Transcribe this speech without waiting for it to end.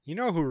You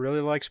know who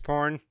really likes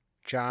porn?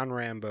 John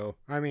Rambo.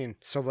 I mean,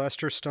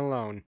 Sylvester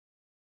Stallone.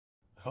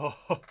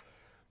 Oh,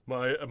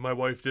 my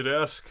wife did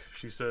ask.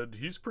 She said,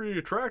 he's pretty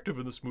attractive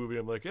in this movie.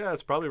 I'm like, yeah,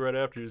 it's probably right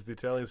after he's the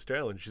Italian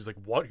Stallion. She's like,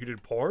 what? He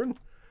did porn?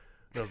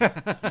 And I was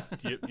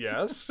like,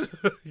 yes?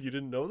 You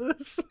didn't know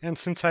this? And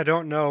since I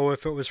don't know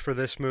if it was for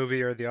this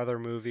movie or the other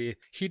movie,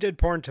 he did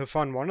porn to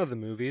fund one of the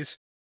movies.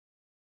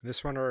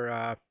 This one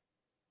or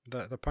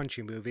the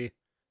punchy movie,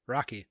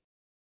 Rocky.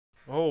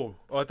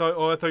 I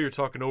thought you were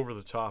talking Over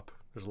the Top.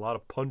 There's a lot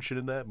of punching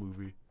in that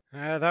movie.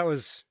 That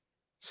was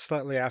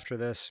slightly after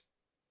this.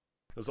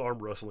 There's arm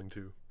wrestling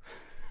too.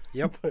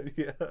 Yep. But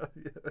yeah.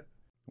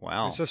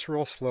 Wow. It's just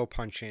real slow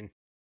punching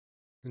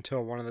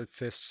until one of the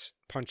fists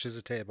punches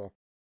a table.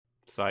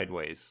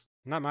 Sideways.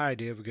 Not my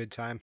idea of a good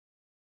time.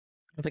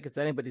 I don't think it's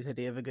anybody's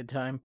idea of a good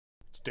time.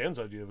 It's Dan's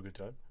idea of a good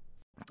time.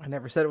 I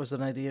never said it was a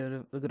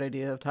good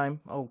idea of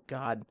time. Oh,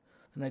 God.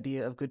 An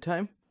idea of good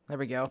time? There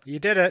we go. You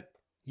did it.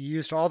 You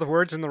used all the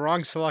words in the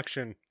wrong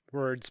selection.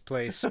 Words,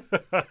 place. It's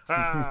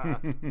a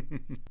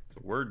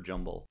word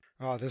jumble.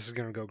 Oh, this is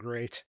going to go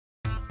great.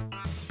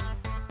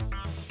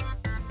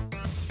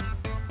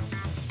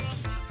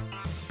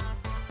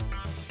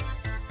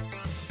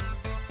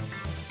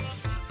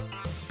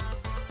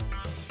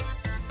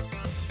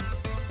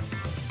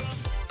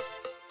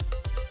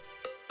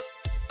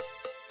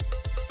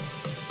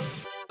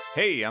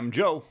 Hey, I'm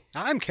Joe.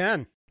 I'm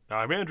Ken.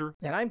 I'm Andrew.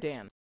 And I'm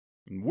Dan.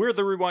 And we're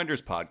the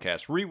Rewinders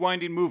podcast,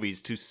 rewinding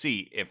movies to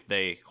see if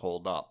they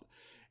hold up.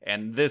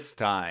 And this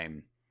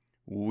time,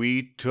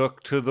 we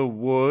took to the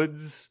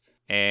woods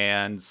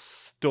and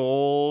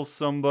stole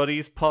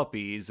somebody's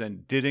puppies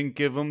and didn't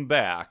give them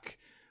back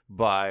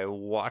by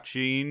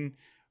watching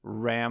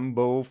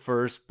Rambo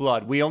First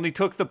Blood. We only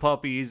took the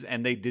puppies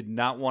and they did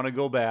not want to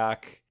go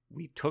back.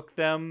 We took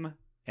them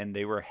and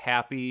they were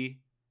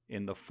happy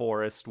in the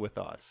forest with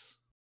us.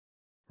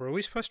 Were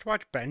we supposed to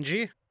watch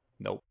Benji?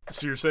 Nope.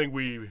 So you're saying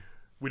we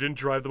didn't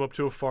drive them up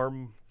to a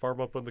farm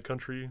up in the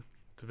country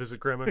to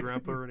visit Grandma and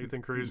Grandpa or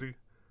anything crazy?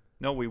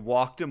 No, we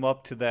walked them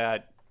up to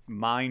that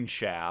mine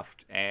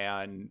shaft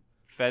and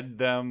fed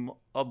them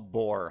a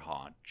boar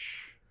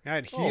haunch.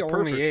 God, he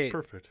only ate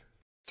Perfect.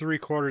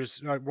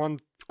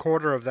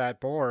 1/4 of that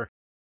boar.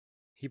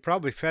 He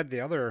probably fed the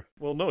other.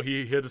 Well, no,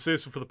 he had to save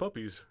some for the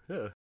puppies.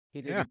 Yeah.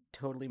 He didn't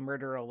totally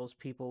murder all those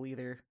people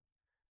either.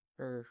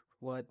 Or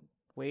what?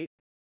 Wait.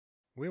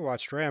 We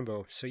watched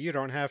Rambo, so you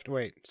don't have to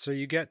wait. So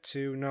you get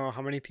to know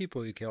how many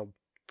people you killed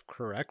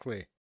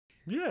correctly.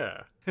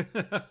 Yeah.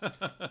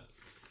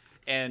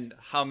 And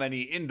how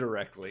many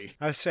indirectly?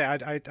 I say,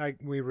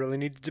 we really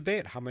need to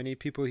debate how many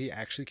people he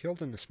actually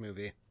killed in this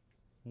movie.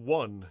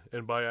 One,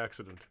 and by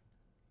accident.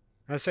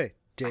 I say,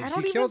 did I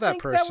don't he kill even that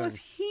think person? That was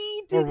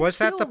he Or was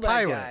that the kill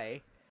pilot?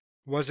 guy.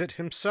 Was it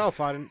himself?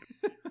 I didn't...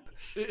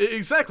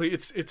 Exactly.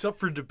 It's up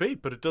for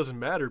debate, but it doesn't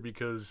matter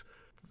because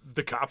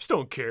the cops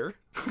don't care.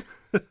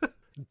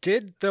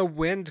 Did the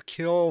wind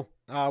kill,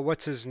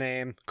 what's his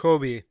name?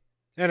 Kobe,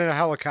 in a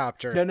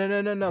helicopter?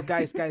 No,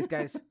 guys.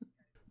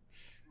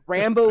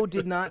 Rambo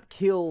did not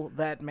kill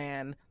that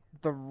man.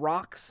 The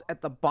rocks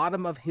at the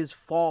bottom of his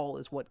fall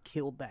is what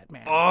killed that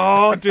man.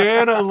 Oh,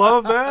 Dan, I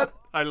love that.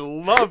 I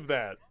love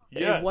that.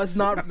 Yes.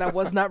 That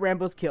was not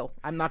Rambo's kill.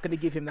 I'm not going to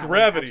give him that.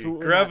 Gravity one.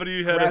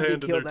 Gravity not. had Gravity a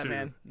hand in killed there that too.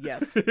 man.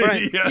 Yes.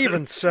 Right, Yes.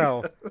 even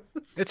so.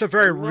 It's a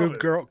very Rube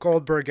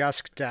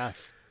Goldberg-esque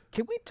death.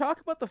 Can we talk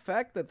about the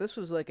fact that this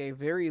was like a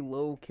very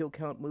low kill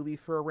count movie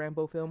for a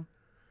Rambo film?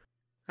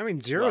 I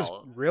mean, zero's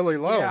really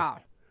low. Yeah.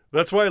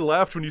 That's why I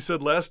laughed when you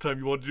said last time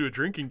you wanted to do a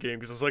drinking game,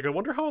 because I was like, I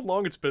wonder how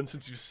long it's been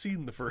since you've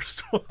seen the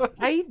first one.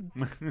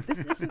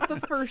 This isn't the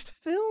first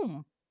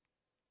film.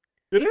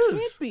 It It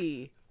is. can't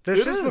be.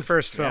 This It is the is.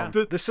 first film.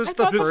 Yeah. This is I the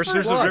thought first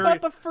there's a one. very- I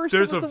thought the first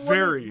there's one a was the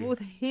very- one with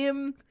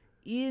him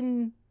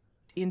in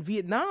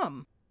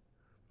Vietnam.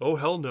 Oh,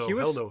 hell no.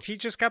 Hell no. He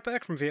just got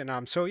back from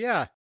Vietnam, so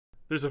yeah.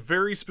 There's a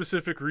very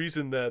specific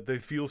reason that they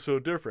feel so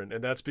different,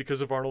 and that's because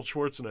of Arnold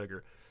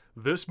Schwarzenegger.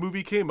 This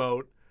movie came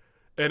out,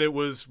 and it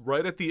was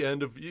right at the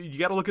end of... You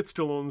got to look at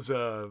Stallone's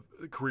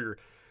career.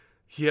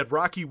 He had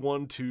Rocky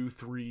 1, 2,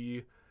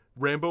 3,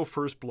 Rambo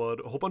First Blood,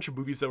 a whole bunch of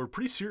movies that were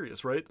pretty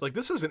serious, right? Like,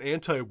 this is an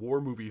anti-war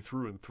movie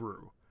through and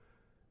through.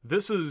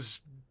 This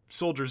is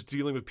soldiers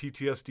dealing with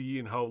PTSD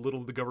and how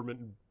little the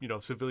government,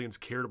 civilians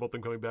cared about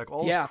them coming back.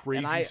 All this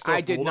crazy and stuff.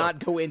 I did rolled not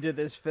up. go into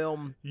this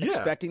film Yeah.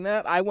 expecting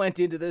that. I went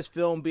into this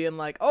film being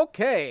like,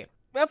 okay,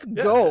 let's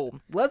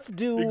go. Let's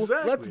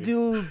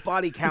do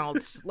body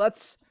counts.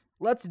 let's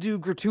do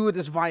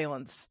gratuitous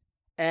violence.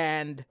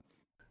 And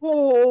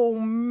oh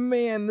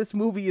man, this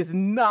movie is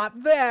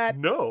not that.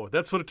 No,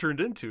 that's what it turned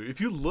into.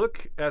 If you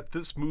look at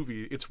this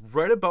movie, it's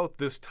right about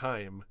this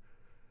time.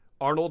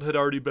 Arnold had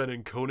already been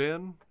in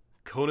Conan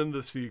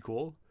the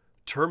sequel,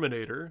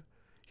 Terminator.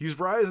 He's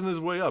rising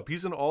his way up.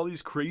 He's in all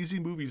these crazy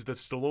movies that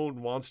Stallone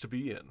wants to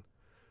be in.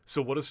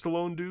 So what does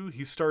Stallone do?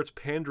 He starts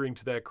pandering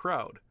to that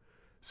crowd.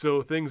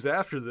 So things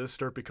after this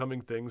start becoming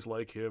things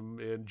like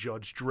him in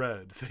Judge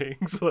Dredd,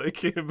 things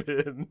like him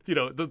in,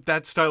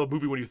 that style of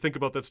movie. When you think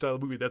about that style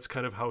of movie, that's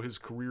kind of how his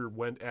career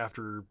went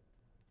after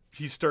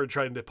he started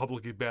trying to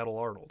publicly battle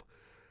Arnold.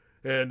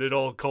 And it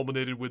all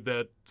culminated with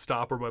that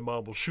Stop or My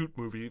Mom Will Shoot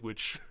movie,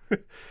 which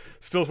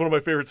still is one of my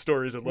favorite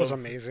stories. It was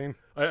amazing.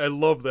 I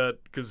love that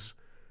because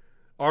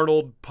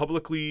Arnold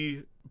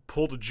publicly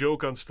pulled a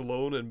joke on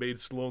Stallone and made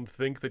Stallone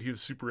think that he was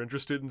super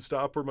interested in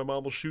Stop or My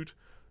Mom Will Shoot.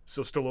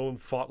 So Stallone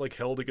fought like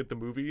hell to get the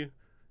movie.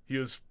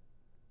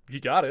 He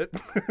got it.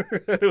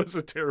 It was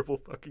a terrible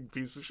fucking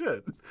piece of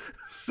shit.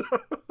 So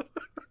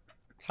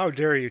how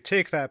dare you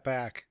take that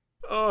back?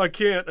 Oh, I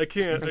can't.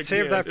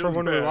 Save that for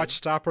when we watch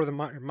Stop or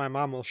My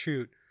Mom Will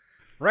Shoot.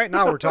 Right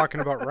now we're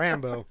talking about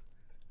Rambo.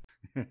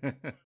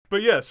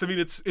 But yes, I mean,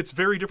 it's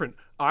very different.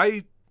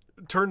 I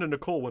turned to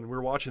Nicole when we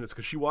were watching this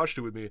because she watched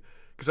it with me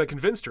because I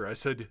convinced her. I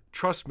said,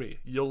 trust me,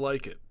 you'll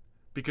like it.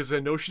 Because I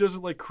know she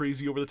doesn't like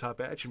crazy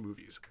over-the-top action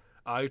movies.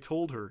 I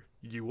told her,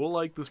 you will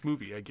like this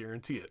movie, I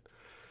guarantee it.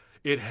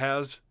 It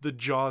has the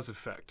Jaws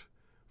effect.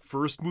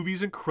 First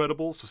movie's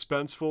incredible,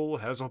 suspenseful,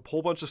 has a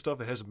whole bunch of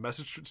stuff. It has a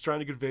message it's trying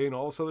to convey and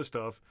all this other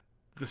stuff.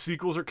 The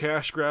sequels are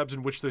cash grabs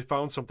in which they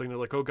found something. They're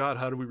like, oh God,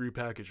 how do we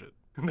repackage it?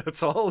 And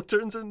that's all it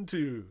turns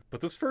into.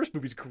 But this first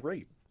movie's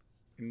great.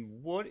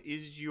 And what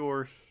is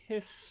your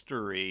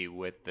history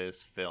with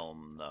this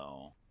film,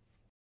 though?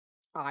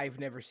 I've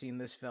never seen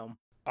this film.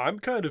 I'm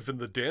kind of in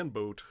the Dan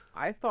boat.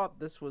 I thought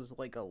this was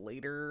like a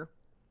later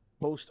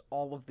post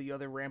all of the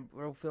other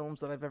Rambo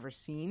films that I've ever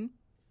seen.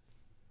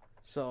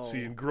 So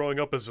see, and growing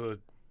up as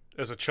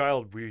a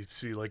child, we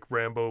see like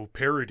Rambo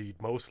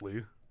parodied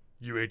mostly,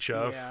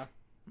 UHF, yeah.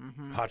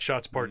 Mm-hmm. Hot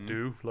Shots Part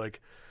 2, like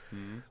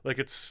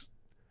it's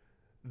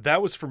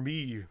that was for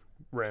me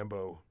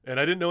Rambo, and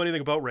I didn't know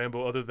anything about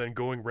Rambo other than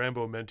going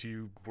Rambo meant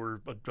you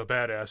were a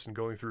badass and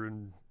going through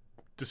and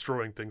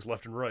destroying things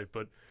left and right.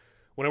 But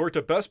when I worked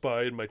at Best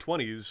Buy in my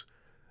 20s,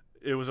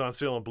 it was on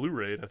sale on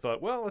Blu-ray, and I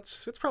thought, well,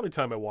 it's probably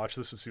time I watch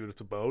this and see what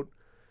it's about.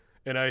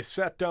 And I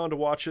sat down to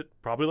watch it,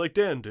 probably like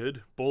Dan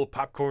did, bowl of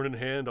popcorn in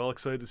hand, all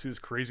excited to see this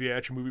crazy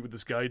action movie with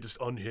this guy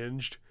just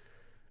unhinged.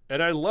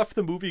 And I left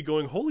the movie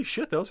going, holy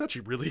shit, that was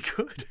actually really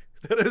good.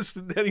 That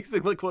isn't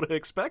anything like what I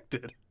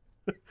expected.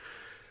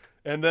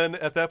 And then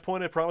at that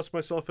point, I promised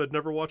myself I'd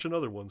never watch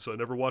another one, so I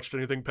never watched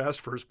anything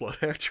past First Blood,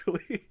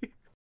 actually.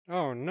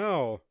 Oh,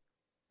 no.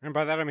 And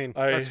by that, I mean,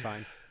 that's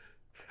fine.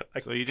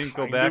 So you didn't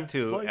go back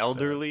to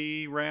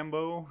elderly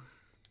Rambo?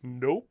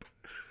 Nope.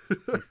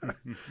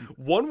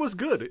 One was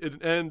good,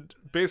 and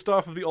based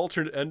off of the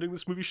alternate ending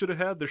this movie should have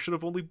had, there should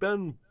have only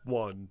been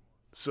one.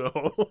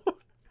 So,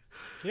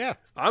 yeah,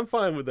 I'm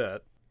fine with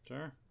that.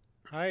 Sure.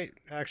 I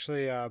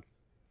actually,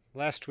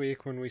 last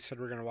week when we said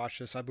we're going to watch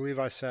this, I believe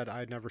I said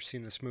I'd never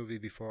seen this movie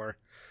before.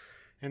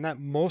 And that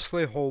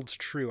mostly holds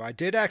true. I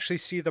did actually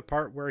see the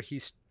part where he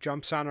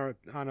jumps on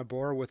a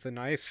boar with a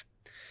knife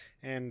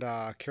and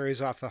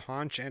carries off the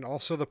haunch, and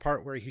also the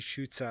part where he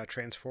shoots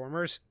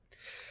Transformers.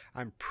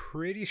 I'm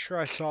pretty sure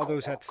I saw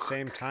those at the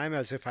same time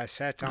as if I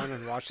sat down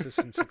and watched this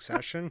in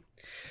succession.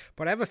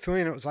 But I have a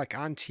feeling it was like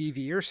on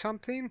TV or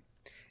something,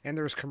 and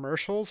there was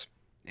commercials,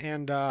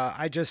 and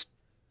I just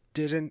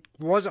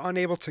was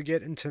unable to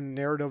get into the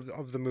narrative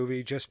of the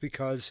movie just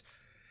because,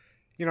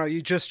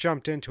 you just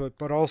jumped into it,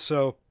 but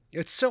also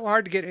it's so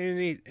hard to get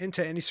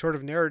into any sort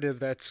of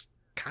narrative that's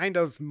kind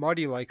of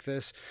muddy like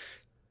this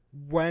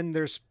when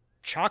there's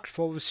chock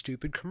full of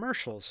stupid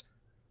commercials.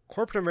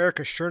 Corporate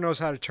America sure knows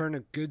how to turn a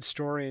good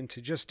story into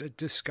just a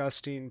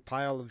disgusting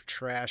pile of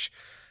trash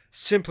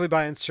simply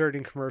by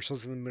inserting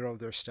commercials in the middle of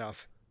their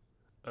stuff.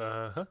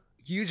 Uh-huh.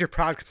 Use your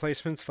product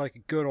placements like a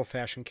good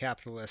old-fashioned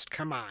capitalist.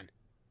 Come on.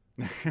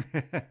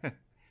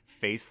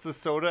 Face the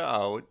soda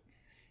out,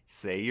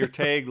 say your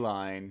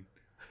tagline,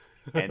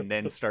 and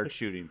then start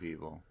shooting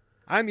people.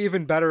 I'm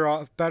even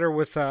better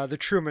with the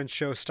Truman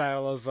Show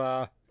style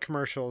of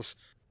commercials.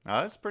 Oh,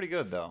 that's pretty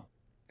good, though.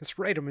 Just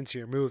write them into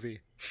your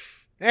movie.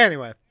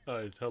 Anyway.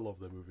 I love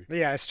that movie.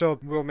 Yeah, I still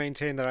will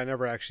maintain that I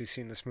never actually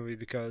seen this movie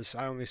because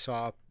I only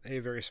saw a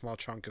very small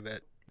chunk of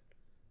it.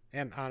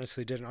 And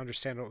honestly didn't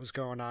understand what was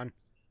going on.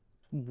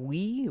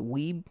 We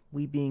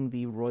being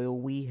the royal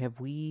we, have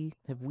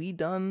we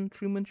done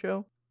Truman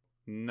Show?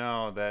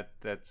 No,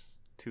 that's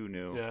too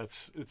new. Yeah,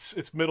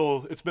 it's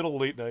middle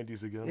late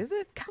 90s again. Is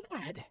it?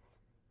 God.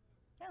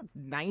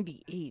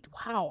 98.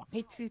 Wow.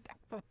 I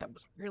thought that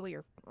was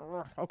earlier.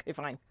 Okay,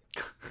 fine.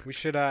 We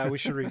should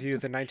review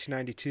the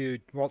 1992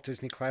 Walt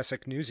Disney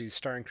classic Newsies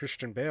starring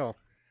Christian Bale.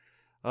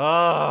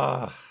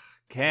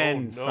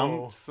 Ken, oh,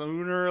 no.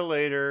 Sooner or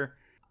later,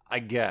 I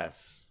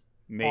guess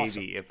maybe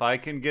Awesome. if I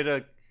can get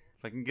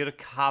a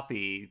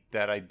copy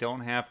that I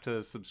don't have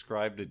to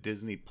subscribe to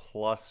Disney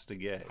Plus to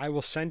get. I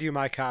will send you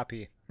my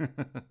copy.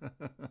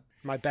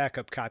 My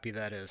backup copy,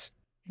 that is.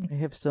 I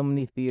have so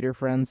many theater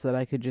friends that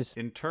I could just...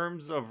 In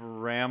terms of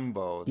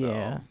Rambo, though.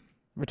 Yeah.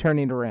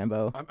 Returning to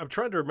Rambo. I'm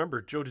trying to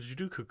remember. Joe, did you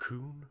do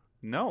Cocoon?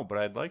 No, but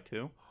I'd like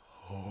to.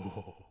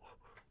 Oh.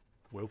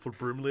 Wilford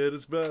Brimley at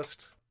his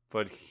best.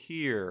 But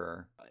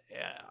here,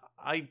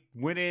 I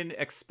went in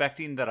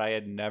expecting that I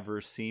had never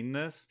seen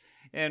this.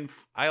 And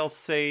I'll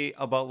say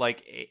about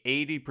like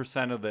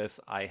 80% of this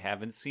I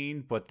haven't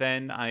seen. But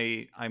then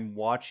I'm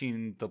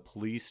watching the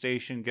police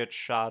station get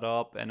shot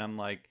up. And I'm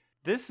like,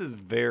 this is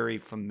very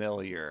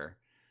familiar.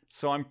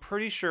 So I'm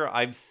pretty sure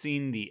I've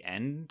seen the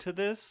end to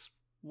this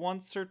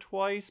once or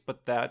twice,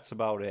 but that's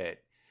about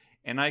it.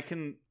 And I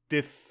can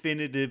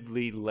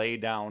definitively lay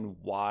down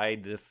why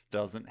this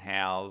doesn't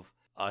have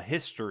a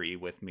history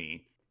with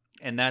me.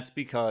 And that's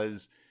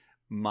because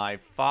my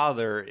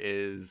father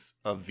is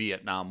a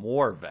Vietnam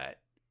War vet.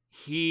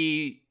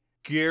 He,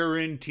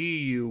 guarantee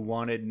you,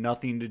 wanted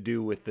nothing to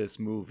do with this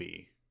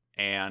movie.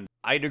 And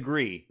I'd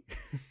agree.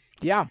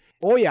 Yeah.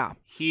 Oh, yeah.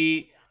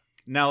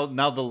 Now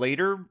the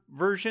later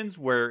versions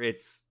where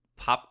it's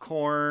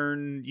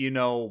popcorn,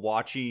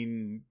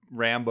 watching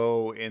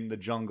Rambo in the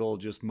jungle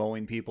just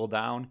mowing people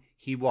down,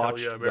 he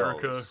watched Hell yeah,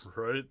 America, those.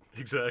 right?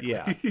 Exactly.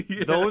 Yeah.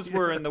 Those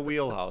were in the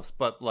wheelhouse,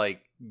 but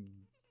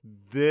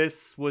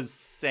this was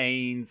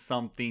saying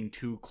something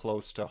too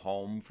close to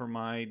home for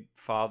my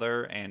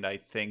father, and I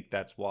think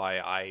that's why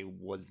I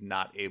was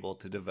not able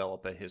to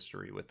develop a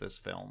history with this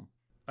film.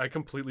 I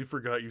completely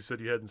forgot you said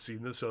you hadn't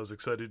seen this. So I was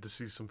excited to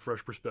see some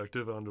fresh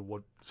perspective onto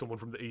what someone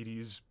from the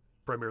 80s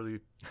primarily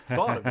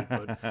thought of it.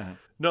 But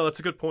no, that's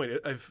a good point.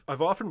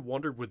 I've often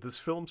wondered with this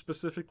film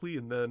specifically,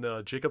 and then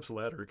Jacob's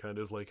Ladder, kind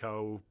of like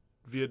how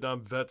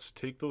Vietnam vets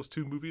take those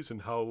two movies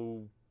and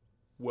how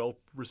well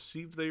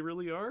received they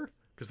really are.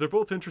 Because they're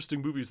both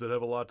interesting movies that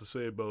have a lot to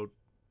say about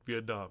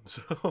Vietnam.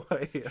 So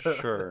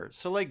Sure.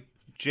 So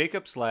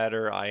Jacob's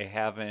Ladder, I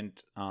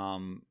haven't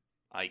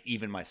I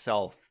even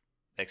myself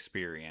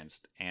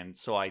experienced, and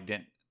so I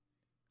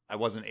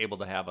wasn't able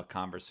to have a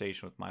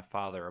conversation with my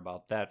father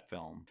about that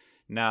film.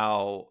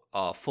 Now,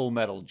 Full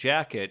Metal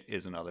Jacket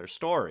is another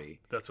story.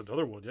 That's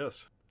another one,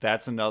 yes.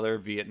 That's another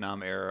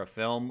Vietnam era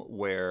film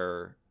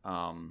where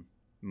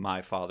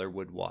my father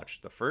would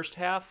watch the first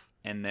half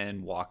and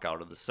then walk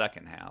out of the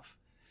second half.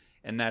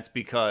 And that's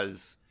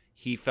because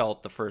he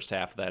felt the first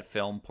half of that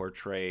film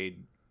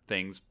portrayed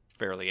things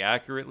fairly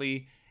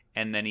accurately,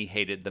 and then he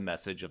hated the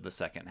message of the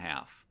second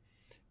half,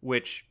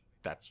 which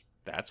that's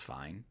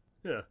fine.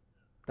 Yeah.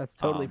 That's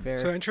totally fair.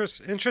 So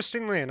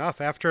interestingly enough,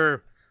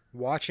 after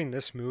watching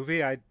this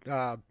movie, I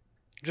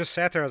just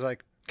sat there. I was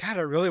like, God,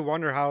 I really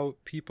wonder how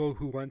people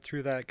who went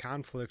through that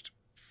conflict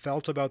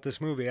felt about this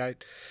movie. I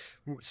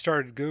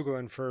started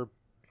Googling for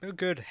a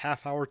good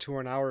half hour to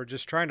an hour,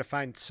 just trying to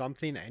find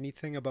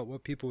anything about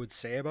what people would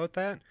say about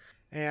that.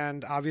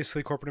 And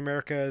obviously corporate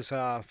America has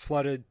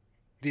flooded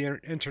the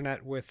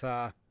internet with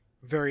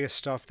various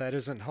stuff that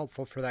isn't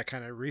helpful for that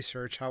kind of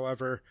research.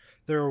 However,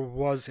 there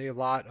was a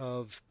lot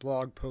of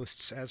blog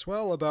posts as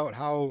well about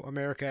how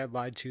America had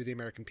lied to the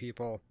American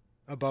people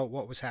about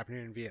what was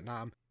happening in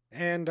Vietnam.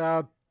 And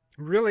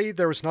really,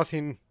 there was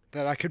nothing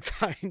that I could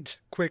find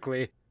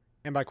quickly,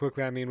 and by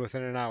quickly I mean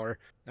within an hour,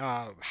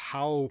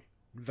 how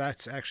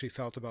vets actually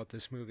felt about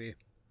this movie.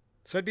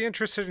 So I'd be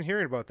interested in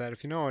hearing about that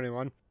if you know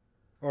anyone,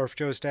 or if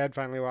Joe's dad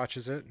finally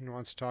watches it and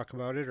wants to talk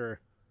about it,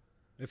 or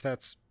if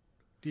that's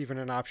even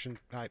an option.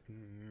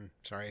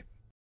 Sorry.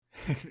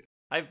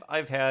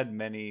 I've had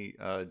many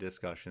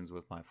discussions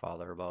with my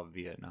father about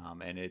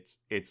Vietnam, and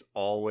it's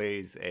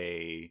always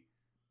a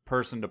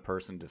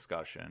person-to-person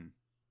discussion.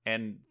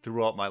 And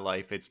throughout my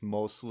life, it's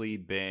mostly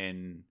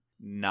been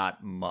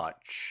not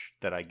much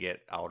that I get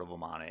out of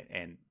him on it,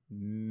 and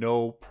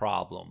no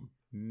problem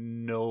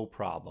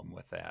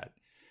with that.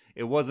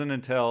 It wasn't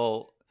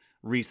until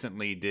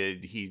recently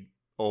did he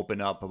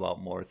open up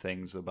about more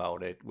things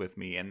about it with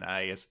me, and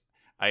I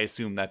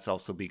assume that's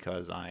also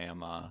because I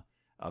am a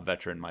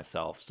veteran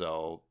myself,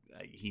 so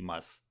I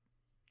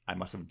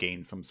must have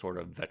gained some sort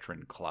of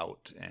veteran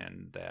clout,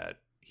 and that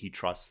he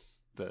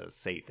trusts to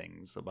say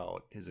things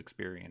about his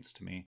experience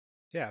to me.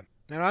 Yeah,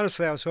 and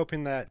honestly, I was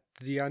hoping that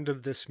the end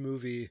of this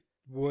movie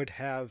would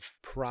have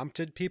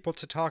prompted people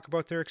to talk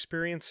about their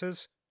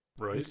experiences,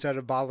 right? Instead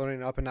of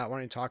bottling up and not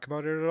wanting to talk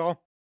about it at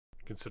all.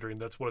 Considering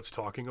that's what it's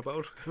talking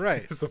about.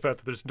 Right. It's the fact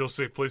that there's no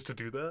safe place to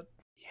do that.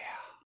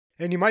 Yeah.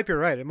 And you might be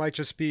right. It might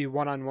just be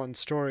one-on-one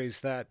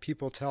stories that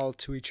people tell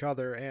to each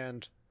other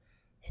and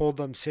hold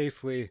them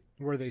safely,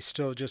 where they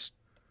still just,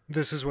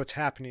 this is what's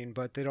happening,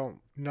 but they don't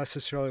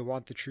necessarily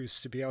want the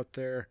truths to be out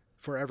there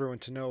for everyone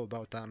to know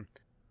about them.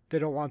 They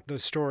don't want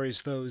those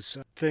stories, those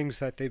things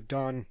that they've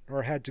done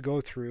or had to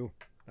go through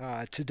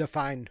to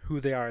define who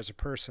they are as a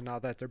person now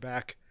that they're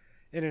back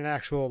in an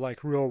actual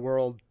real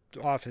world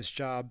office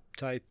job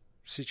type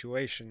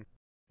situation.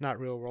 Not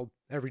real world,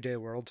 everyday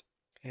world.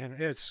 And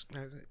it's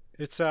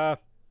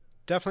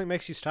definitely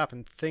makes you stop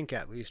and think,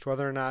 at least,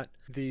 whether or not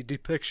the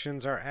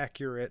depictions are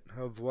accurate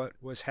of what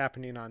was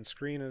happening on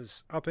screen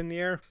is up in the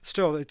air.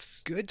 Still,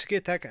 it's good to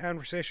get that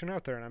conversation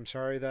out there, and I'm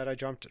sorry that I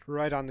jumped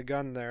right on the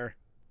gun there.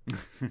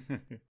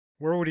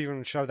 Where would we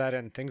even shove that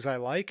in? Things I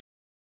like?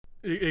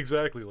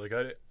 Exactly.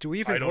 Do we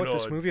even know what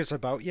this movie is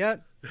about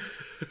yet?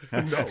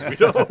 No, we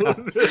don't.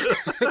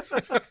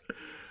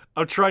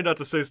 I'm trying not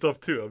to say stuff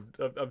too.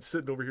 I'm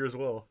sitting over here as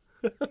well.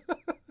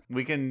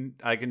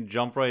 I can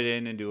jump right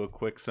in and do a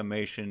quick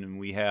summation. And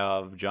we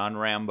have John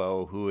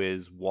Rambo, who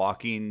is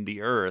walking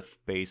the earth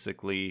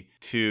basically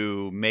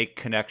to make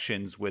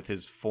connections with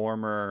his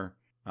former,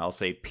 I'll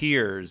say,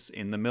 peers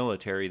in the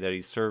military that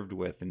he served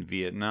with in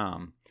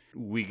Vietnam.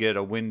 we get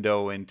a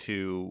window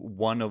into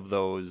one of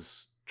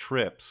those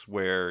trips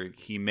where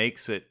he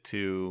makes it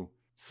to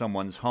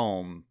someone's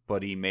home,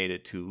 but he made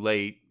it too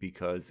late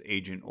because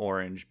Agent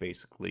Orange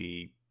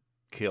basically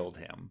killed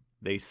him.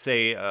 They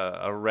say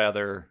a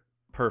rather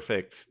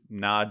perfect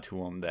nod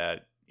to him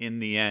that in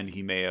the end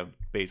he may have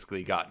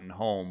basically gotten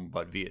home,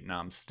 but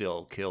Vietnam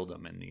still killed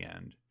him in the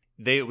end.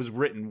 It was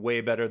written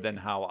way better than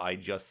how I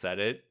just said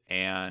it,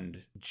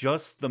 and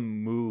just the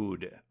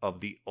mood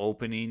of the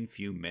opening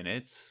few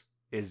minutes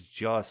is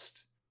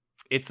just,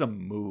 it's a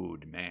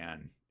mood,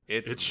 man.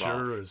 It rough.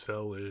 Sure as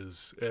hell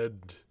is.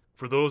 And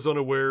for those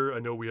unaware, I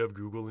know we have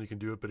Google and you can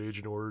do it, but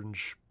Agent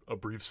Orange, a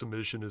brief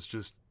submission is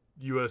just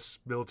U.S.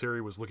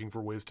 military was looking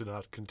for ways to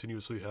not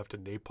continuously have to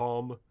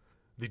napalm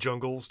the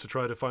jungles to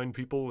try to find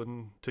people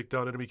and take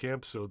down enemy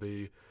camps, so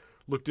they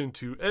looked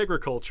into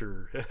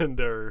agriculture and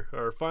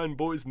our fine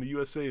boys in the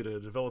USA to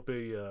develop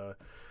a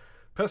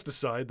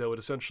pesticide that would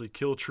essentially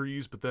kill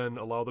trees but then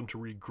allow them to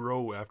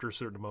regrow after a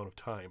certain amount of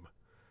time.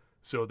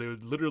 So they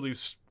would literally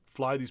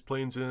fly these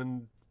planes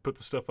in, put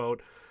the stuff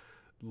out,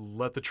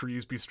 let the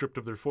trees be stripped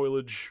of their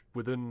foliage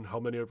within how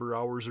many ever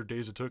hours or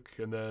days it took,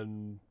 and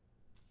then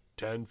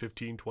 10,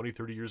 15, 20,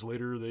 30 years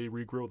later, they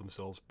regrow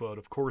themselves. But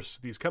of course,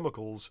 these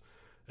chemicals,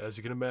 as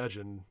you can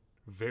imagine,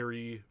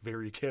 very,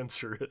 very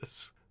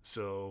cancerous.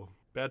 So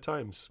bad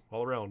times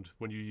all around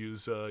when you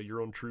use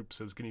your own troops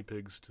as guinea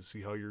pigs to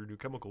see how your new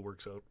chemical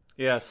works out.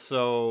 Yeah,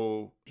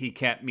 so he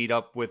can't meet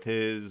up with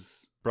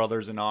his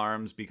brothers in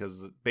arms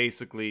because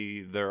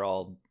basically they're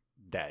all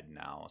dead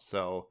now.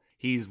 So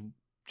he's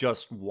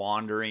just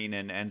wandering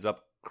and ends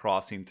up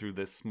crossing through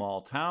this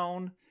small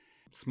town.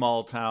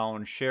 Small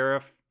town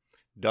sheriff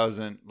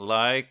doesn't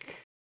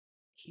like...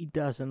 He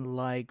doesn't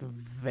like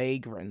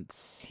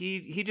vagrants.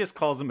 He just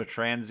calls him a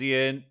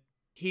transient.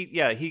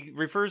 He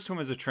refers to him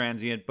as a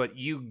transient, but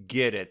you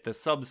get it. The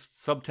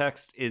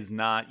subtext is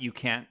not, you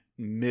can't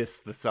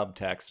miss the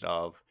subtext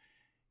of,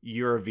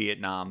 you're a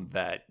Vietnam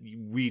vet.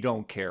 We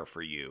don't care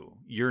for you.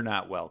 You're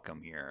not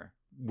welcome here.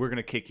 We're going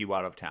to kick you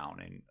out of town.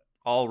 And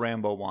all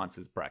Rambo wants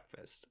is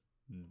breakfast.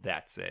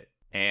 That's it.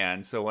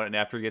 And so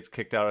after he gets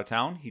kicked out of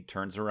town, he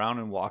turns around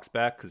and walks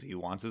back because he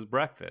wants his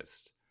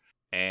breakfast.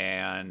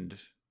 And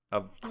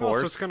of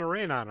course... Also, it's going to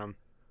rain on him.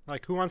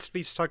 Like, who wants to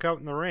be stuck out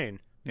in the rain?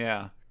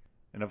 Yeah.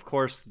 And of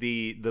course,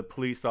 the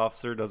police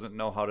officer doesn't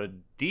know how to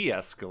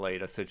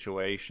de-escalate a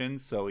situation,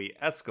 so he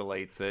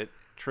escalates it,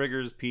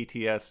 triggers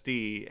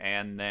PTSD,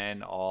 and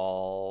then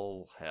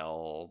all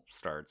hell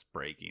starts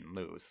breaking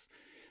loose.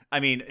 I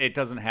mean, it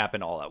doesn't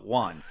happen all at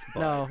once. But...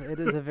 No, it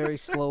is a very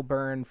slow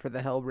burn for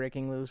the hell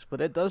breaking loose,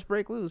 but it does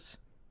break loose.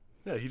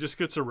 Yeah, he just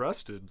gets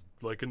arrested,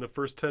 like in the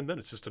first 10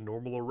 minutes, just a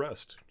normal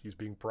arrest. He's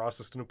being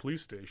processed in a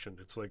police station.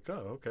 It's like,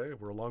 oh, okay,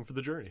 we're along for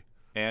the journey.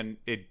 And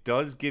it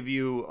does give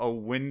you a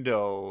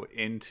window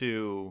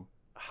into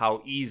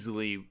how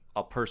easily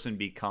a person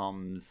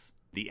becomes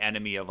the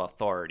enemy of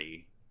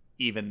authority,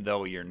 even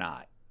though you're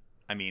not.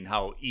 I mean,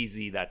 how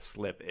easy that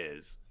slip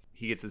is.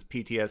 He gets his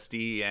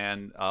PTSD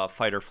and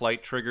fight or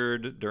flight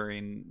triggered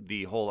during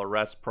the whole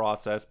arrest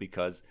process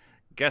because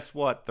guess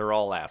what? They're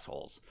all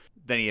assholes.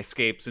 Then he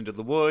escapes into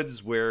the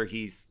woods where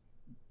he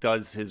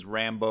does his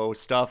Rambo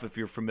stuff, if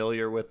you're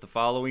familiar with the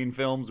following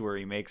films, where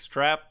he makes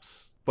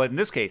traps. But in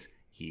this case,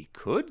 he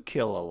could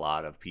kill a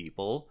lot of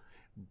people,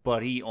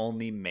 but he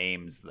only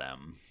maims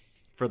them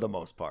for the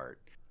most part.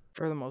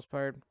 For the most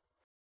part.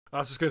 I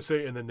was just going to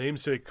say, and the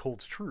namesake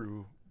holds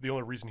true. The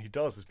only reason he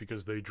does is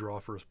because they draw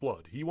first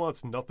blood. He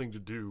wants nothing to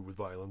do with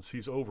violence.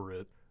 He's over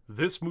it.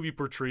 This movie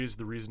portrays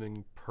the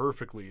reasoning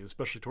perfectly,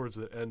 especially towards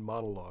the end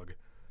monologue,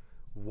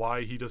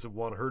 why he doesn't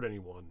want to hurt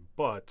anyone.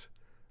 But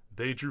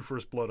they drew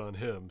first blood on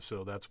him,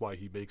 so that's why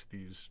he makes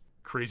these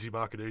crazy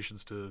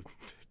machinations to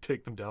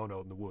take them down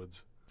out in the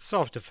woods.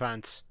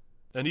 Self-defense.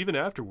 And even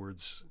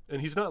afterwards,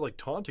 and he's not like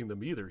taunting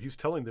them either. He's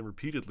telling them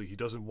repeatedly he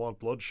doesn't want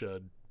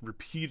bloodshed.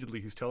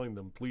 Repeatedly he's telling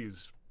them,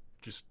 please,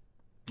 just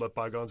let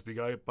bygones be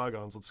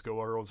bygones. Let's go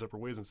our own separate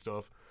ways and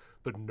stuff.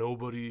 But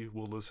nobody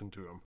will listen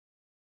to him.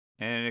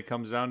 And it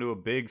comes down to a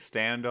big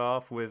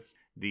standoff with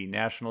the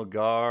National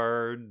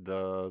Guard,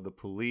 the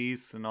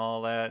police, and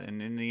all that.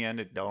 And in the end,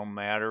 it don't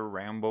matter.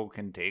 Rambo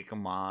can take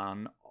them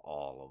on,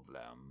 all of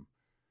them.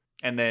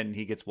 And then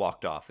he gets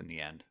walked off in the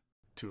end.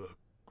 To a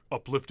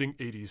uplifting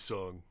 80s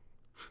song.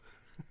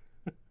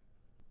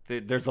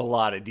 There's a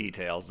lot of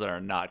details that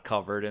are not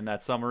covered in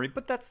that summary,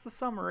 but that's the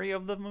summary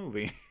of the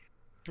movie. I'm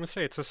going to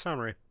say it's a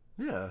summary.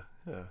 Yeah.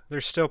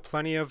 There's still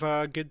plenty of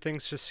good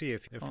things to see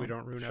if we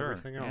don't ruin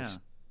everything else.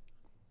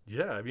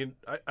 Yeah, I mean,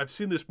 I've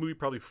seen this movie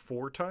probably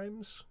 4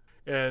 times,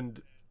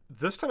 and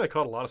this time I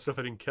caught a lot of stuff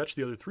I didn't catch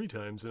the other 3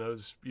 times, and I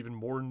was even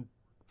more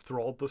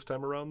enthralled this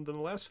time around than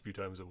the last few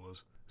times it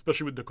was.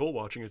 Especially with Nicole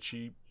watching it,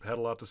 she had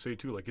a lot to say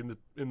too. Like in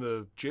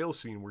the jail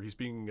scene where he's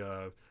being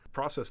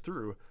processed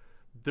through,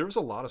 there was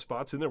a lot of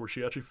spots in there where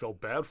she actually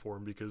felt bad for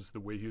him because the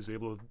way he was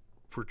able to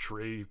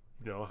portray,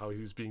 how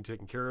he's being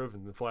taken care of,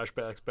 and the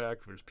flashbacks back,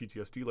 there's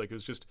PTSD. Like, it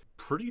was just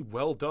pretty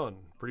well done,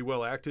 pretty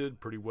well acted,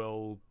 pretty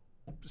well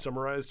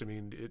summarized. I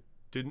mean, it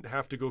didn't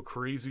have to go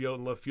crazy out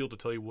in left field to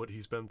tell you what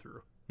he's been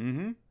through.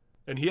 Mm-hmm.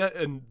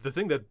 And the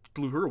thing that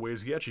blew her away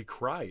is he actually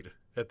cried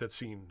at that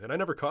scene, and I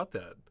never caught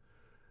that.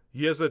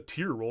 He has that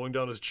tear rolling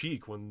down his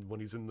cheek when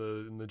he's in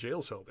the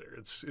jail cell there.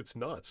 It's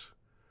nuts.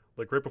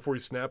 Like right before he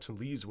snaps and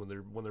leaves when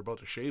they're about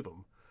to shave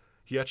him,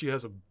 he actually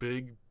has a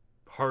big,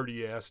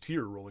 hearty ass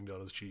tear rolling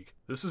down his cheek.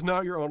 This is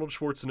not your Arnold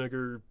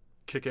Schwarzenegger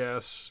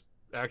kick-ass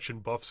action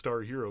buff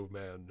star hero,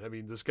 man. I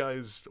mean, this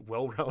guy's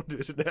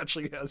well-rounded and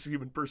actually has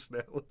human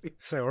personality.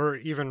 So, or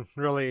even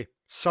really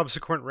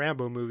subsequent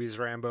Rambo movies,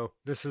 Rambo.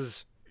 This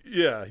is...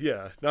 Yeah.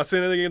 Not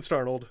saying anything against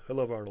Arnold. I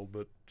love Arnold,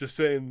 but just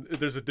saying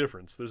there's a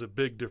difference. There's a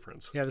big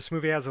difference. Yeah, this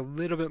movie has a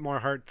little bit more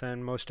heart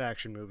than most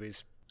action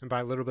movies. And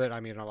by a little bit, I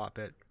mean a lot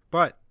bit.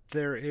 But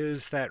there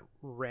is that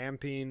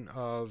ramping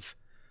of,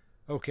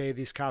 okay,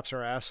 these cops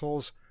are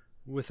assholes,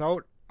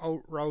 without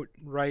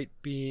outright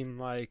being,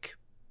 like,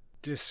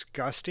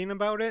 disgusting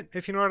about it,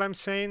 if you know what I'm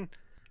saying.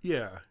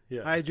 Yeah.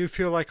 I do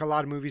feel like a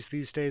lot of movies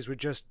these days would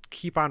just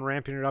keep on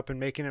ramping it up and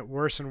making it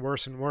worse and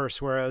worse and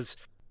worse, whereas...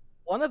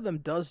 One of them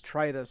does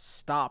try to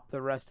stop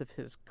the rest of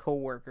his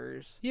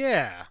coworkers.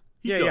 Yeah.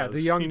 Yeah, the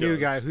young new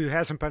guy who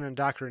hasn't been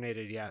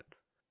indoctrinated yet.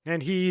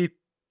 And he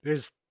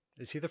is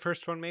he the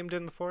first one maimed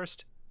in the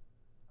forest?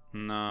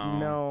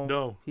 No.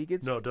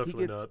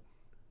 Definitely not.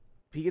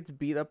 He gets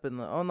beat up in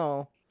the... Oh,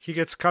 no. He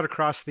gets cut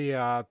across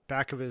the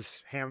back of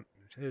his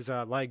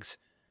legs.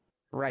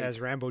 Right. As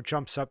Rambo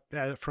jumps up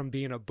from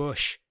being a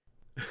bush,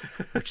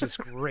 which is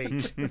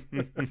great.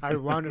 I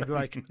wanted to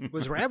like,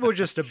 was Rambo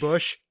just a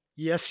bush?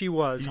 Yes, he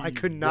was. I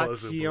could not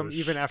see him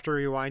even after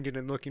rewinding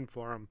and looking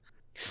for him.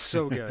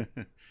 So good.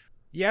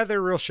 Yeah,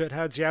 they're real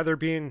shitheads. Yeah, they're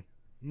being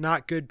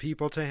not good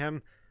people to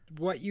him.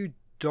 What you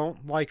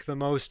don't like the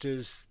most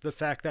is the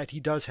fact that he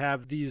does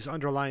have these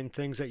underlying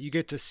things that you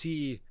get to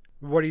see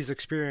what he's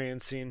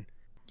experiencing.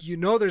 You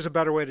know there's a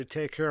better way to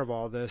take care of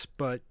all this,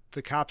 but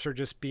the cops are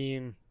just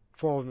being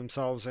full of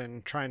themselves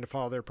and trying to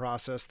follow their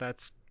process.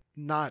 That's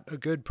not a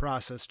good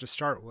process to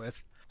start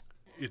with.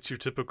 It's your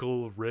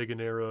typical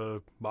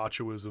Reagan-era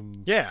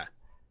machoism. Yeah.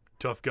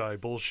 Tough guy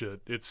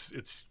bullshit. It's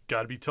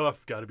got to be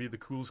tough. Got to be the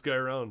coolest guy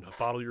around.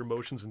 Bottle your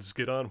emotions and just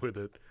get on with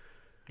it.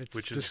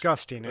 It's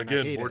disgusting. And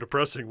again, more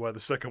depressing why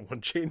the second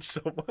one changed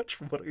so much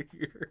from what I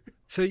hear.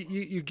 So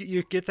you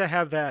get to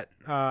have that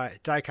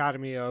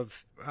dichotomy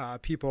of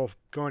people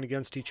going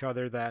against each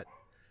other, that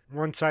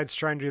one side's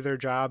trying to do their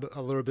job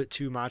a little bit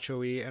too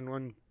macho-y, and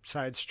one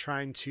side's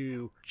trying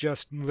to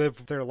just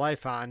live their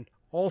life on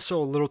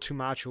also a little too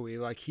macho-y.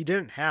 Like, he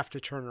didn't have to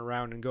turn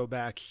around and go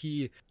back.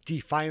 He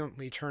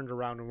defiantly turned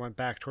around and went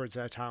back towards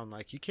that town.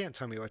 Like, you can't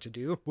tell me what to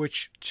do,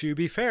 which, to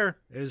be fair,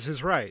 is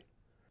his right.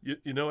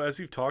 You know, as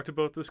you've talked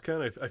about this,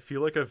 Ken, I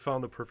feel like I've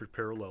found the perfect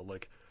parallel.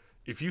 Like,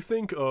 if you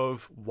think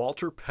of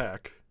Walter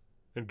Peck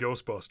in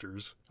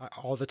Ghostbusters...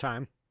 all the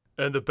time.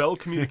 And the Bell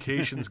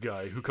Communications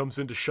guy who comes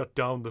in to shut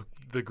down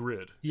the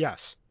grid.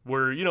 Yes.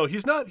 Where, you know,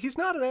 he's not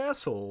an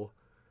asshole,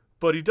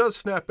 but he does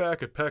snap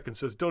back at Peck and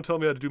says, "Don't tell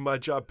me how to do my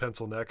job,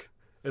 pencil neck."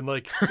 And,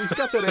 like, he's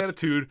got that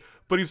attitude,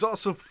 but he's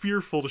also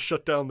fearful to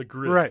shut down the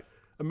grid. Right.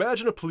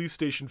 Imagine a police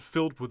station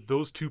filled with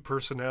those two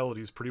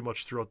personalities pretty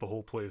much throughout the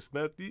whole place.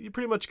 That you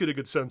pretty much get a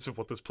good sense of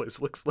what this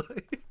place looks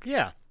like.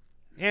 Yeah.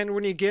 And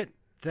when you get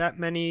that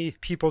many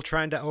people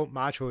trying to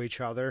out-macho each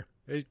other,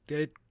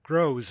 it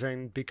grows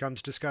and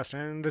becomes disgusting.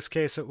 And in this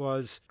case, it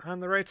was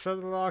on the right side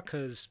of the law,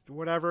 because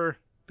whatever,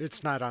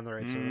 it's not on the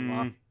right side of the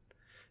law.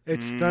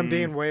 It's them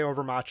being way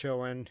over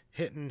macho and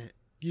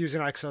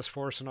using excess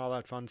force and all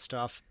that fun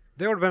stuff.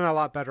 They would have been a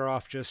lot better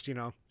off just, you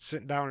know,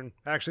 sitting down and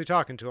actually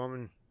talking to him,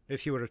 and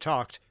if he would have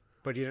talked.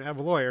 But he didn't have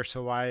a lawyer,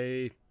 so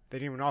they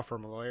didn't even offer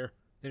him a lawyer.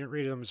 They didn't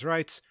read him his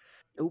rights.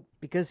 Oh,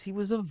 because he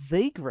was a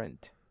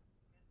vagrant.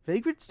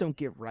 Vagrants don't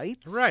get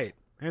rights. Right.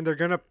 And they're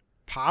going to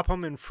pop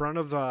him in front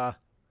of the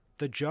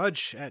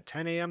judge at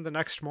 10 a.m. the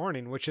next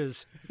morning, which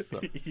is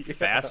the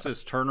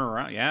fastest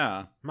turnaround.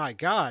 Yeah. My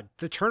God,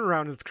 the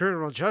turnaround of the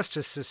criminal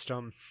justice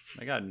system.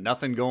 They got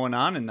nothing going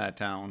on in that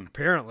town.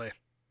 Apparently.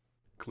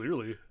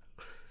 Clearly.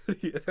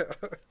 Yeah.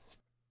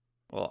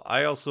 Well,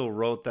 I also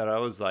wrote that I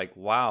was like,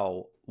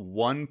 wow,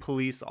 one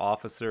police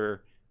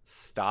officer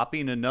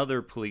stopping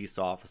another police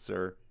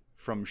officer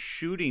from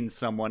shooting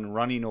someone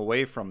running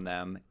away from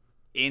them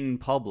in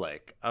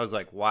public. I was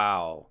like,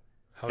 wow.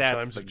 How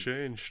times have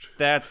changed.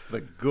 That's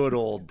the good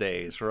old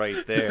days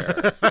right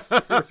there.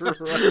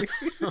 Right.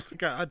 Oh,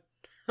 God.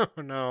 Oh,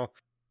 no.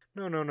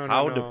 No.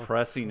 How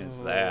depressing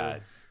is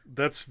that?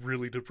 That's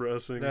really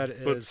depressing. That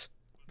is.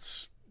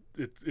 But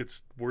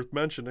it's worth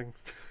mentioning.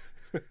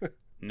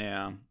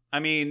 Yeah. I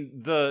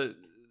mean, the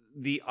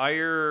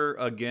ire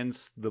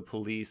against the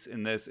police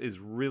in this is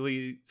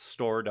really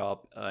stored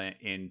up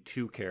in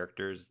two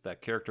characters,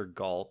 that character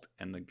Galt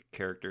and the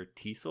character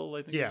Teasel,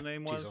 I think his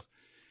name was. Teasel.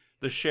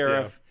 The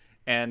sheriff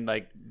and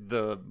like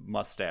the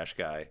mustache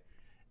guy.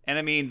 And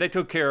I mean, they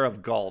took care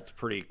of Galt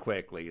pretty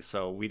quickly,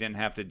 so we didn't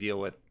have to deal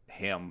with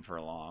him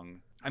for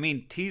long. I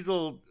mean,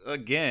 Teasel,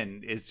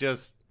 again, is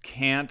just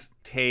can't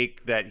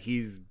take that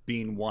he's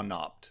being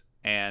one-upped.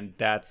 And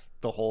that's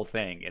the whole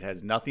thing. It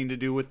has nothing to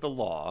do with the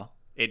law.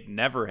 It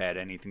never had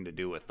anything to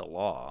do with the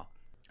law.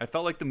 I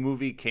felt like the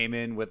movie came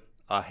in with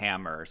a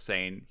hammer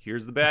saying,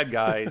 here's the bad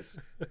guys.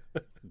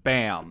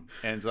 Bam.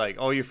 And it's like,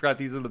 oh, you forgot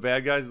these are the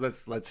bad guys?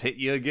 Let's hit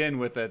you again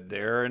with it.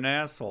 They're an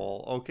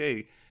asshole.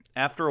 Okay.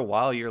 After a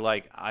while, you're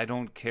like, I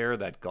don't care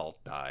that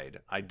Galt died.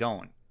 I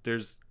don't.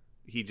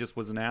 He just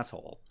was an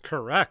asshole.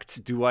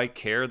 Correct. Do I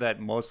care that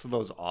most of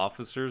those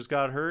officers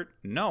got hurt?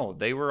 No,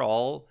 they were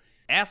all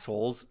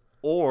assholes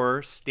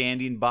or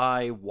standing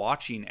by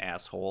watching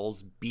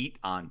assholes beat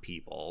on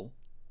people.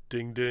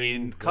 Ding ding.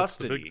 In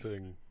custody. That's the big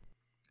thing.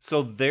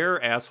 So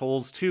they're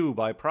assholes too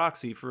by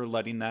proxy for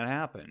letting that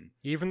happen.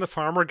 Even the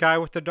farmer guy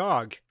with the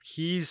dog.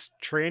 He's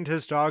trained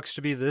his dogs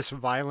to be this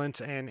violent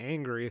and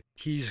angry.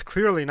 He's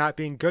clearly not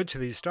being good to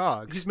these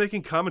dogs. He's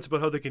making comments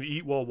about how they can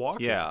eat while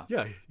walking. Yeah.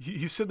 Yeah,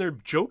 he's sitting there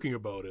joking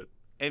about it.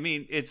 I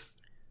mean, it's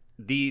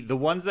the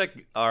ones that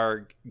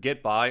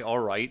get by all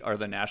right are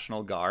the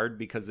National Guard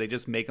because they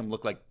just make them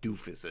look like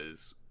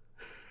doofuses.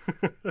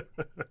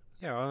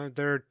 Yeah, well,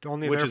 they're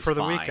only Which there is for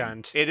the fine.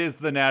 weekend. It is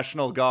the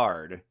National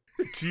Guard.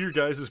 To your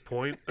guys'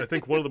 point, I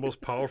think one of the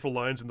most powerful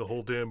lines in the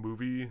whole damn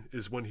movie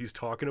is when he's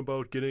talking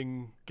about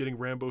getting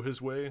Rambo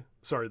his way.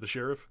 Sorry, the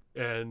sheriff.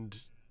 And,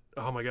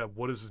 oh my god,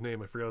 what is his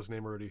name? I forgot his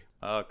name already.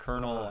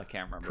 Colonel, I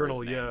can't remember Colonel,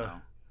 his name yeah.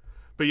 now.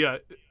 But yeah,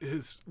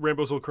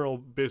 Rambo's old colonel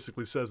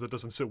basically says that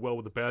doesn't sit well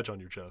with the badge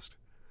on your chest.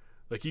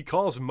 Like, he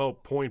calls him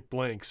out point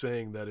blank,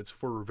 saying that it's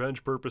for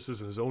revenge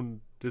purposes and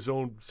his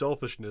own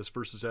selfishness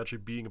versus actually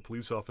being a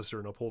police officer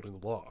and upholding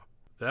the law.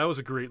 That was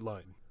a great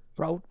line.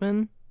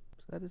 Troutman?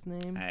 Is that his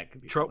name? It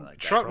could be something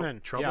like that.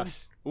 Troutman. Troutman?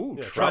 Yes. Ooh,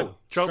 Yeah, Trout.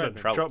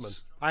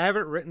 Troutman. I have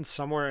it written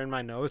somewhere in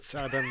my notes.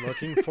 I've been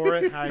looking for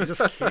it. I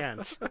just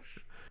can't.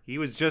 He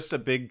was just a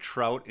big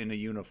trout in a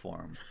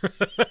uniform.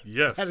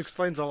 Yes. That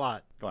explains a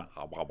lot. Going,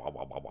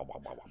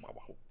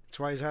 That's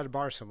why he's at a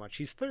bar so much.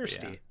 He's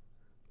thirsty.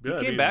 Yeah,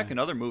 he came back in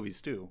other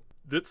movies too.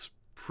 It's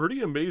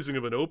pretty amazing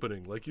of an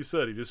opening. Like you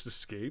said, he just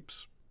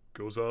escapes,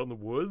 goes out in the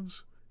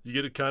woods. You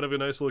get a kind of a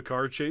nice little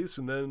car chase,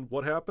 and then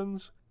what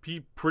happens?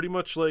 He pretty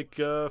much,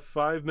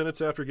 5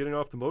 minutes after getting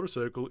off the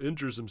motorcycle,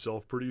 injures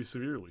himself pretty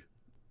severely.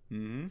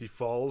 Mm-hmm. He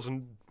falls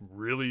and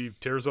really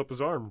tears up his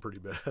arm pretty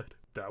bad.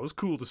 That was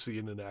cool to see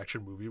in an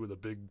action movie with a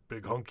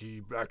big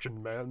hunky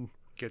action man.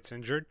 Gets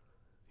injured.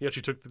 He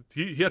actually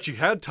he actually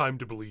had time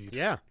to bleed.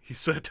 Yeah. He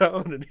sat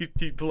down and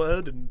he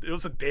bled, and it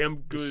was a damn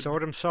good. He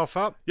sewed himself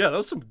up. Yeah,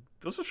 those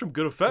were some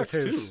good effects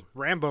with his too.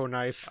 Rambo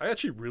knife. I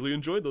actually really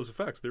enjoyed those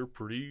effects. They were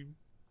pretty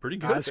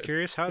good. I was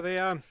curious how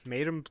they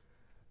made him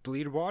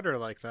bleed water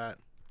like that.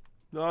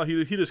 No,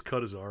 he just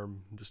cut his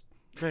arm.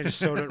 They just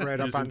sewed it right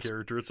up on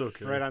character. It's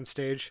okay. right on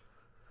stage.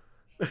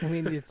 I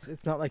mean,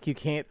 it's not like you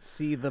can't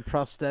see the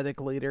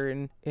prosthetic later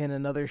in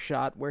another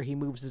shot where he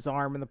moves his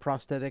arm and the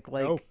prosthetic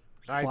flops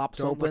I don't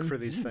open. look for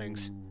these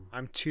things.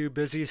 I'm too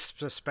busy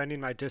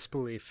suspending my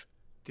disbelief.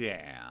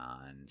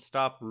 Dan,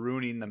 stop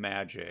ruining the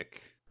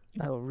magic.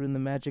 I will ruin the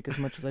magic as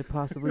much as I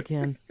possibly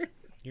can.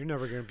 You're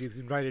never going to be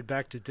invited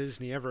back to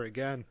Disney ever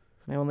again.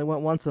 I only went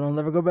once and I'll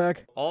never go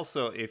back.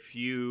 Also, if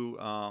you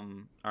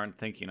aren't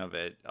thinking of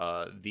it,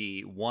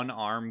 the one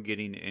arm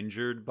getting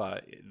injured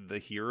by the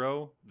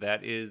hero,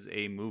 that is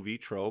a movie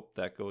trope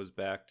that goes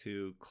back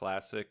to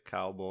classic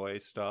cowboy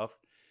stuff.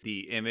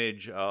 The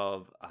image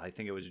of, I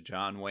think it was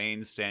John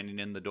Wayne standing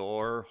in the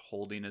door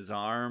holding his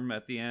arm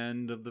at the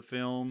end of the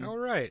film. All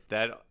right.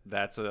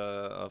 That's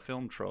a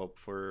film trope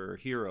for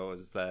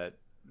heroes that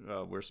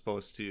we're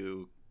supposed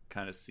to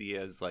kind of see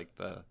as like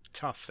the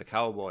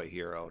cowboy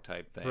hero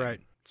type thing. Right.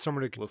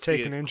 Someone who can We'll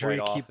take see an it injury,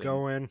 quite keep often.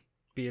 going,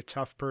 be a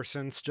tough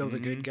person, still the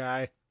good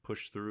guy.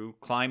 Push through,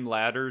 climb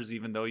ladders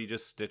even though you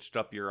just stitched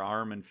up your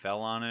arm and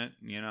fell on it,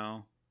 you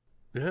know.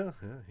 Yeah.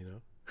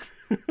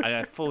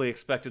 I fully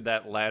expected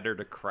that ladder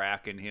to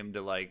crack and him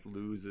to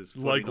lose his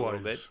footing a little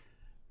bit,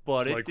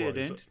 but it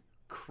didn't.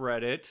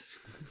 Credit.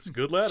 It's a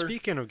good ladder.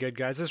 Speaking of good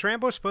guys, is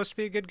Rambo supposed to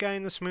be a good guy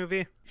in this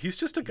movie? He's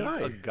just a guy.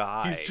 He's a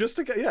guy. He's just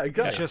a guy. Yeah, a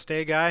guy. He's just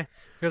a guy?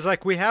 Because,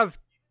 we have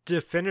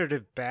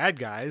definitive bad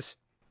guys.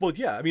 Well,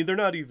 yeah. I mean, they're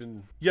not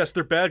even. Yes,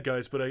 they're bad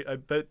guys, but I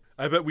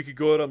bet we could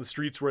go out on the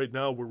streets right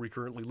now where we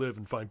currently live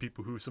and find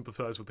people who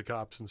sympathize with the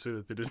cops and say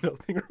that they did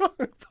nothing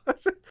wrong.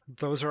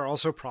 Those are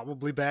also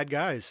probably bad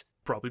guys.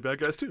 Probably bad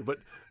guys too, but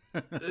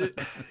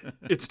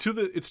it's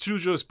to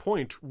Joe's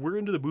point. We're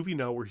into the movie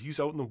now where he's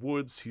out in the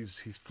woods.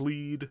 He's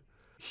fled.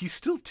 He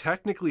still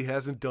technically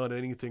hasn't done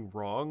anything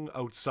wrong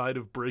outside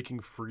of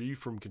breaking free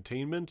from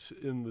containment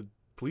in the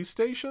police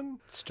station.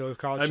 Still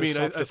called I mean,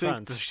 I think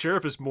self-defense. the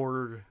sheriff is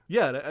more.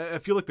 Yeah, I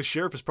feel like the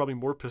sheriff is probably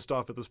more pissed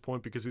off at this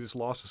point because he just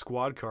lost a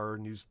squad car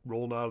and he's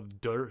rolling out of the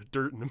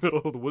dirt in the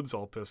middle of the woods,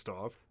 all pissed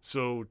off.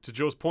 So, to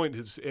Joe's point,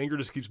 his anger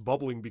just keeps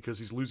bubbling because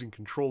he's losing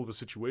control of a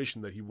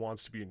situation that he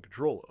wants to be in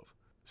control of.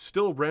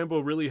 Still,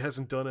 Rambo really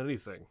hasn't done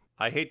anything.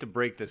 I hate to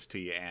break this to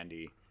you,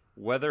 Andy.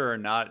 Whether or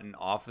not an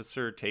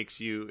officer takes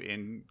you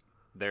in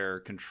their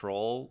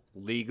control,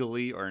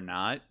 legally or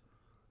not,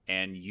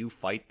 and you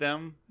fight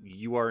them,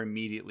 you are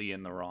immediately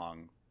in the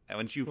wrong. And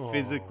once you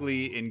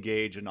physically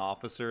engage an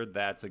officer,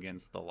 that's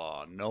against the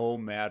law, no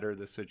matter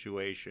the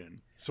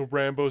situation. So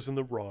Rambo's in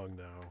the wrong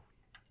now.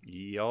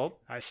 Yup.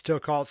 I still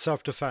call it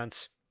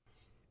self-defense.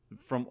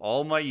 from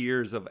all my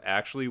years of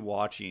actually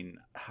watching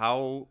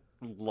how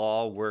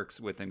law works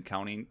with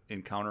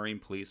encountering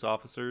police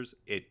officers,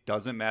 it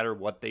doesn't matter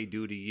what they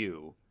do to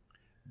you,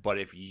 but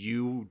if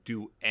you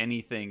do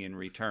anything in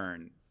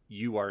return,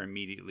 you are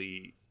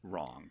immediately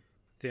wrong.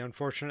 The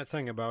unfortunate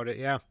thing about it,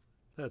 yeah.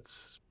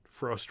 That's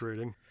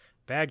frustrating.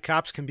 Bad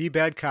cops can be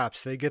bad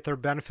cops. They get their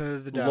benefit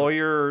of the doubt.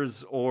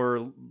 Lawyers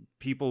or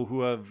people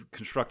who have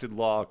constructed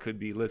law could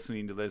be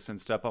listening to this and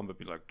step up and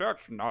be like,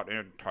 that's not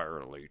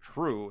entirely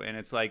true. And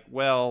it's like,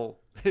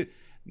 well,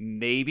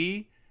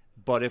 maybe.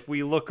 But if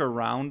we look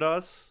around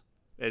us,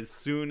 as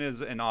soon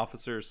as an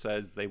officer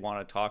says they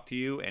want to talk to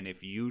you, and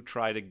if you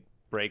try to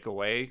break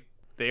away,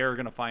 they are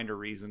going to find a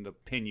reason to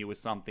pin you with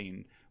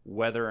something,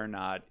 whether or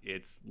not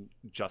it's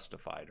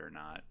justified or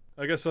not.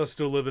 I guess I'm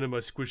still living in my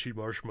squishy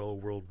marshmallow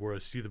world where I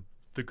see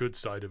the good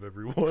side of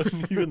everyone,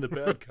 even the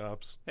bad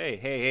cops.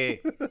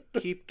 Hey.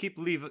 keep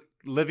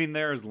living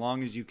there as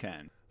long as you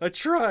can. I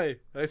try.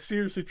 I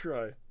seriously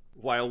try.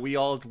 While we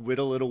all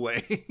whittle it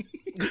away.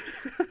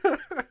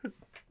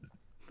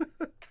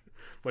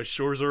 My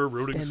shores are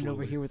eroding Standing slowly.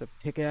 over here with a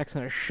pickaxe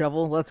and a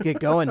shovel. Let's get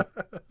going.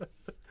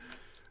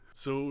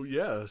 So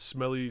yeah,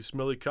 smelly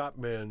cop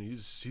man.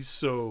 He's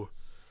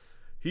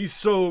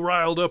so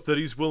riled up that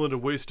he's willing to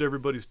waste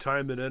everybody's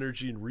time and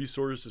energy and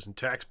resources and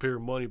taxpayer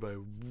money by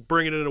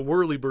bringing in a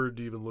whirlybird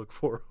to even look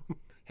for him.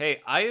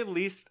 Hey, I at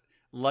least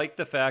like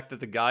the fact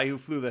that the guy who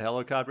flew the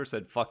helicopter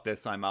said, "Fuck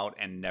this, I'm out,"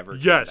 and never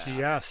came back.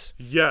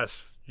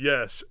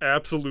 Yes,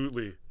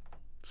 absolutely.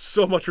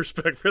 So much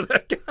respect for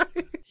that guy.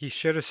 He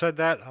should have said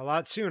that a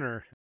lot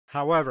sooner.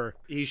 However,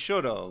 he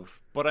should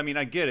have, but I mean,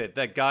 I get it.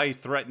 That guy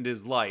threatened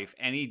his life,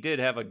 and he did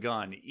have a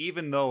gun,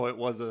 even though it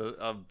was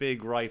a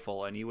big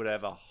rifle, and he would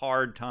have a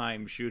hard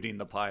time shooting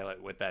the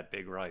pilot with that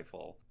big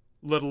rifle.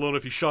 Let alone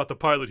if he shot the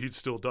pilot, he'd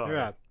still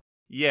die.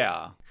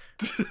 Yeah.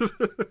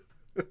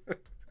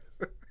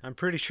 I'm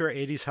pretty sure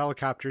 80s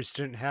helicopters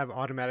didn't have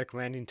automatic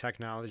landing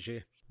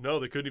technology. No,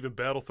 they couldn't even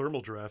battle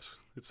thermal drafts.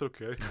 It's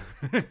okay.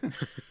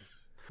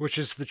 Which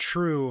is the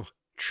true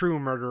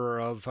murderer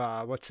of,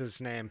 what's his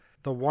name?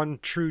 The one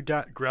true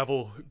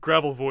gravel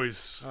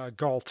voice.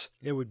 Galt.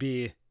 It would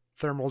be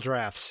thermal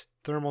drafts.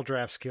 Thermal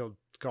drafts killed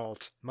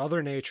Galt.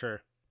 Mother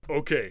Nature.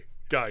 Okay,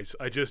 guys,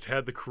 I just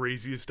had the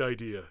craziest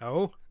idea.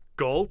 Oh?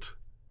 Galt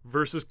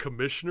versus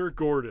Commissioner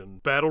Gordon.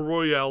 Battle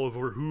Royale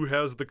over who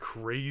has the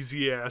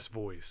crazy ass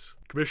voice.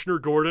 Commissioner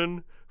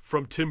Gordon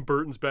from Tim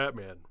Burton's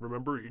Batman.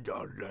 Remember? He's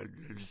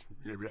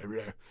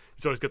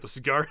always got the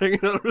cigar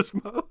hanging out of his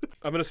mouth.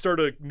 I'm gonna start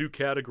a new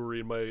category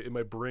in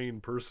my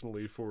brain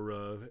personally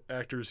for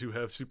actors who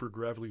have super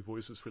gravelly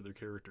voices for their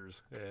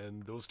characters,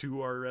 and those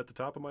two are at the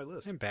top of my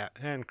list.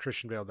 And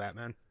Christian Bale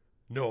Batman.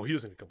 No, he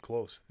doesn't even come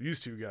close.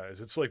 These two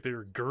guys, it's like they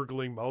were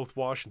gurgling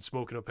mouthwash and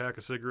smoking a pack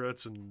of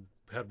cigarettes and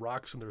had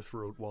rocks in their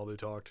throat while they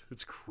talked.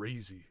 It's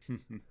crazy.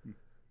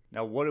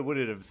 Now, what would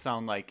it have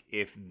sound like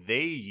if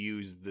they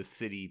used the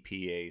city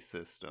PA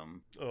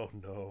system? Oh,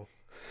 no.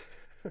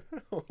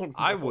 Oh, no.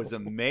 I was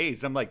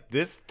amazed. I'm like,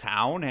 this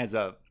town has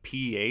a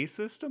PA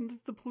system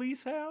that the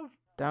police have?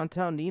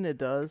 Downtown Nina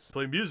does.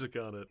 Play music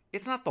on it.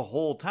 It's not the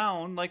whole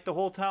town. Like, the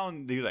whole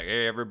town, they're like,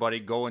 hey, everybody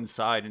go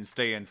inside and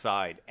stay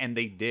inside. And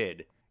they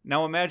did.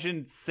 Now,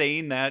 imagine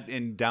saying that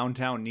in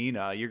downtown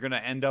Nina. You're going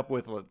to end up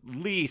with at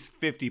least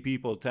 50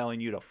 people telling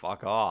you to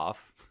fuck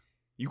off.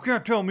 You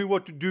can't tell me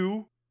what to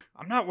do.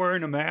 I'm not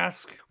wearing a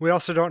mask. We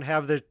also don't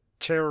have the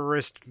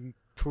terrorist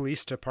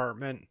police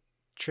department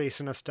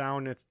chasing us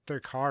down with their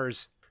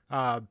cars.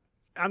 On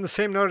the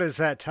same note as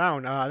that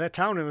town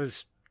it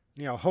was,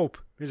 Hope.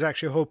 It was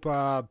actually Hope,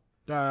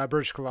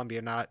 British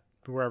Columbia, not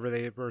wherever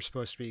they were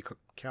supposed to be,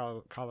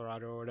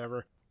 Colorado or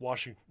whatever.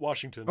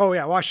 Washington. Oh,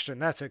 yeah, Washington.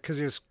 That's it, because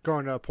he was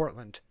going to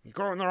Portland. You're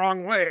going the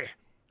wrong way.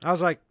 I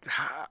was like,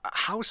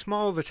 how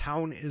small of a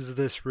town is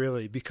this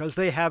really? Because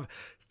they have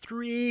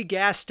 3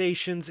 gas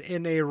stations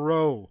in a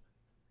row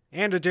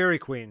and a Dairy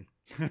Queen.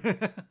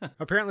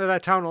 Apparently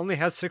that town only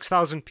has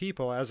 6,000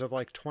 people as of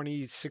like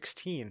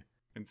 2016.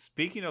 And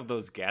speaking of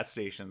those gas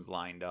stations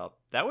lined up,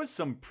 that was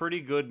some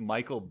pretty good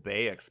Michael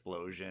Bay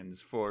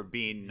explosions for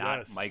being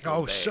not Michael Bay.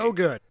 Oh, so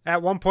good.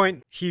 At one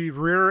point, he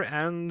rear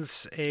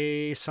ends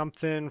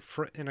something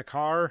in a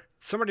car.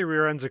 Somebody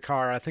rear ends a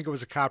car. I think it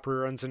was a cop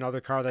rear ends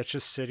another car that's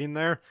just sitting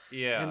there.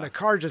 Yeah. And the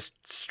car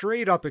just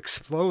straight up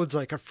explodes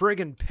like a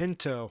friggin'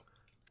 Pinto.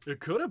 It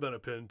could have been a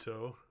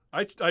Pinto.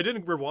 I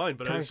didn't rewind,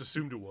 but I just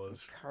assumed it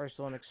was. Cars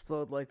don't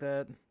explode like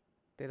that.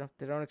 They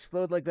don't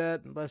explode like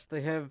that unless they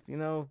have,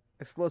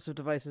 explosive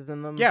devices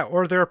in them. Yeah,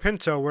 or they're a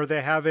Pinto where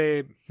they have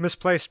a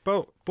misplaced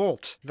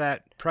bolt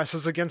that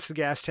presses against the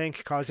gas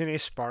tank, causing a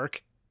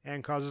spark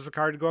and causes the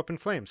car to go up in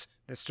flames.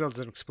 It still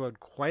doesn't explode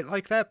quite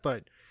like that,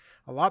 but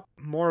a lot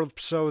more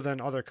so than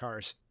other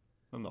cars.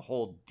 When the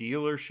whole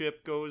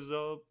dealership goes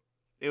up,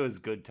 it was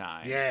good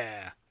time.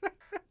 Yeah.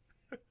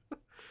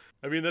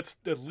 I mean, that's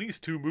at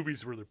least 2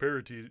 movies where they're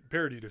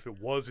parodied if it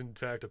was in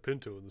fact a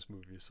Pinto in this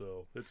movie.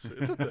 So it's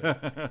a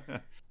thing.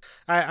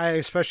 I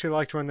especially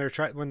liked when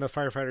when the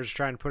firefighters are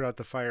trying to put out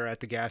the fire at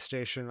the gas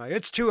station. Like,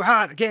 it's too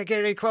hot. I can't get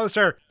any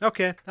closer.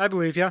 Okay, I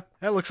believe you.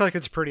 That looks like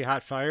it's a pretty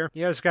hot fire.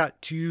 Yeah, it's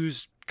got 2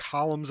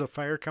 columns of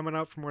fire coming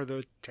out from where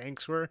the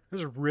tanks were. This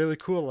is really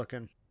cool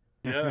looking.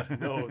 Yeah,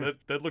 no,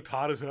 that looked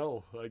hot as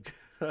hell. Like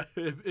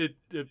it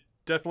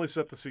definitely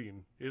set the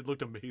scene. It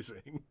looked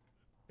amazing.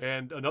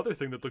 And another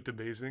thing that looked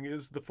amazing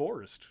is the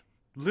forest.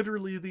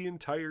 Literally the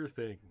entire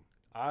thing.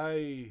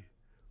 I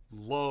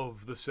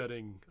love the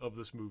setting of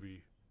this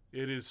movie.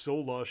 It is so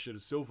lush, it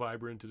is so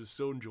vibrant, it is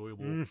so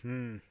enjoyable.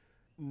 Mm-hmm.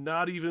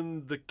 Not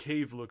even the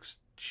cave looks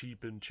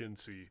cheap and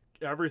chintzy.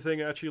 Everything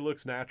actually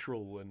looks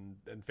natural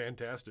and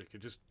fantastic.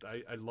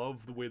 I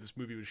love the way this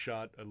movie was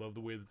shot. I love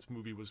the way this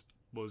movie was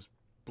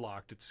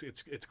blocked.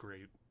 It's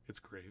great. It's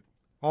great.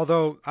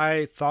 Although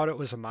I thought it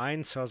was a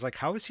mine, so I was like,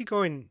 how is he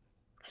going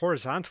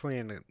horizontally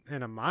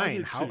in a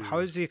mine?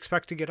 How does he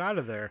expect to get out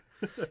of there?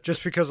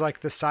 Just because like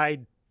the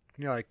side,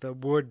 like the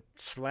wood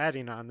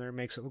slatting on there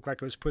makes it look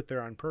like it was put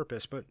there on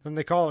purpose. But then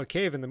they call it a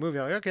cave in the movie.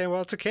 Like, okay,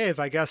 well, it's a cave.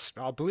 I guess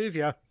I'll believe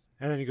you.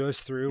 And then he goes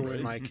through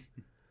and like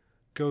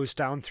goes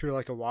down through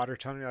like a water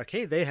tunnel. You're like,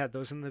 hey, they had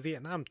those in the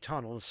Vietnam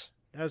tunnels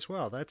as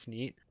well. That's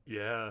neat.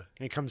 Yeah. And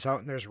he comes out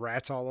and there's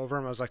rats all over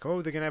him. I was like,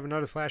 oh, they're going to have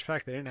another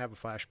flashback. They didn't have a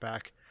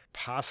flashback.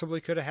 Possibly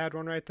could have had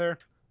one right there.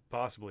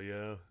 Possibly,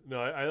 yeah.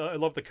 No, I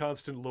love the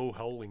constant low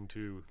howling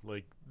too.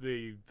 Like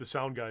the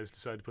sound guys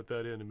decided to put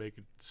that in and make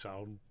it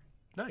sound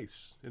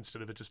nice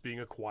instead of it just being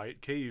a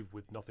quiet cave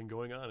with nothing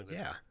going on in it.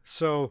 Yeah.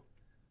 So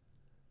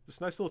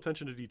just nice little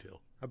attention to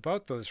detail.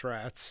 About those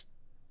rats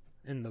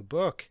in the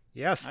book.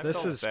 Yes,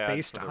 this is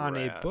based on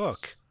a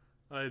book.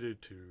 I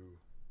did too.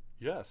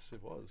 Yes,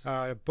 it was.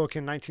 A book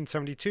in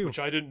 1972. Which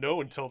I didn't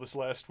know until this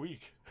last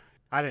week.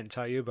 I didn't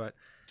tell you, but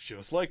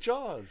just like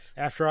Jaws.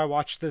 After I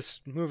watched this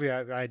movie,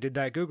 I did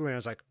that Googling. I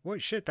was like,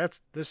 wait, shit,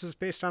 this is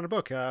based on a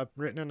book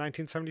written in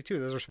 1972.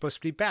 Those are supposed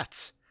to be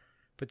bats.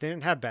 But they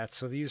didn't have bats,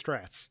 so they used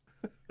rats.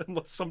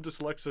 Unless some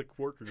dyslexic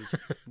worker just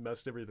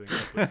messed everything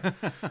up.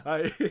 But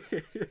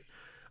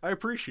I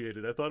appreciate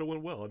it. I thought it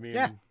went well. I mean,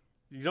 yeah.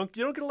 You don't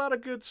get a lot of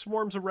good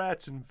swarms of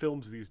rats in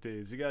films these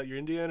days. You got your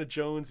Indiana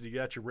Jones and you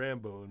got your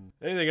Rambo, and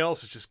anything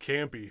else is just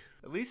campy.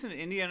 At least in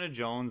Indiana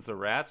Jones, the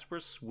rats were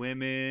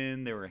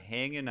swimming, they were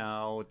hanging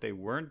out, they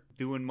weren't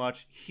doing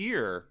much.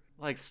 Here,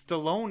 like,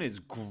 Stallone is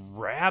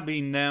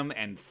grabbing them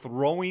and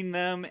throwing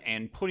them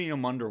and putting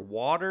them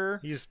underwater.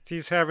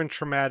 He's having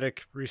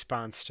traumatic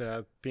response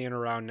to being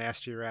around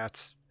nasty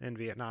rats in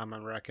Vietnam, I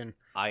reckon.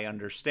 I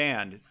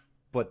understand.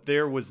 But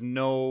there was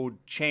no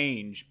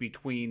change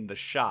between the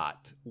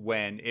shot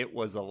when it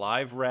was a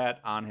live rat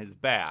on his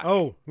back.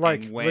 Oh,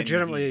 like and when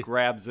legitimately he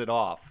grabs it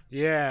off.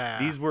 Yeah.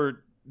 These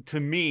were, to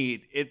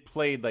me, it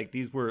played like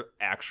these were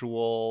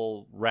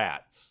actual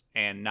rats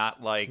and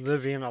not like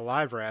living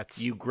alive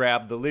rats. You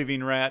grab the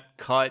living rat,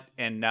 cut,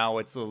 and now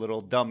it's a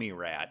little dummy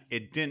rat.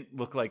 It didn't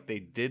look like they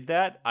did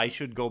that. I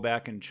should go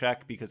back and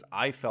check because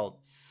I felt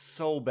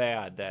so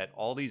bad that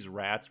all these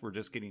rats were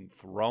just getting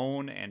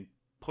thrown and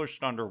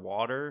pushed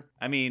underwater.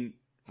 I mean,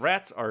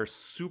 rats are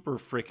super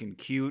freaking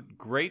cute,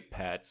 great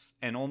pets,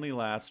 and only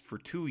last for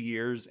 2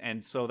 years,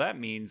 and so that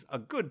means a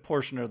good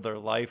portion of their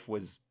life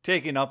was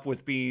taken up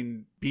with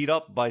being beat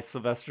up by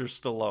Sylvester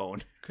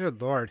Stallone. Good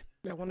Lord.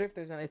 I wonder if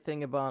there's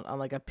anything about on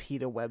like a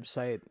PETA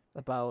website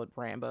about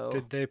Rambo.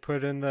 Did they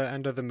put in the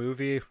end of the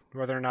movie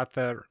whether or not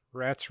the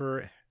rats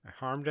were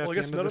harmed at the end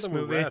of this movie? Well, I guess none of them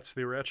were rats.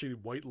 They were actually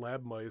white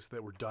lab mice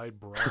that were dyed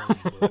brown.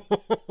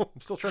 I'm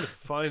still trying to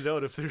find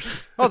out if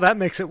there's... Oh, that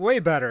makes it way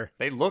better.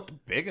 They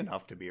looked big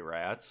enough to be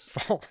rats.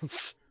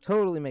 False.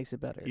 Totally makes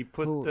it better. He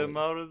put them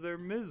out of their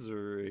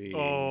misery.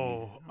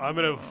 Oh, I'm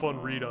going to have a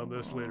fun read on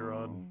this later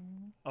on.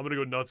 I'm going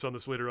to go nuts on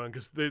this later on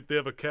because they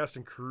have a cast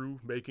and crew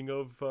making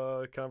of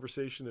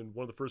conversation, and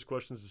one of the first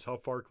questions is how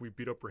far can we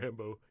beat up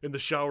Rambo? In the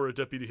shower, a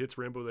deputy hits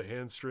Rambo with a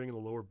hamstring in the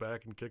lower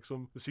back and kicks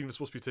him. The scene was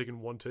supposed to be taken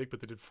 1 take,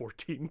 but they did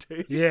 14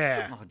 takes.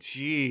 Yeah. Oh,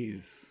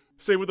 jeez.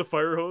 Same with the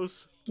fire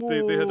hose.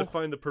 They had to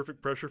find the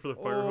perfect pressure for the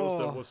fire hose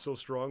that was so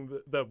strong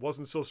that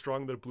wasn't so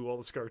strong that it blew all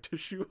the scar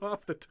tissue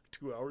off. That took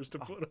 2 hours to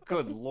put on.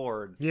 Good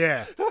Lord.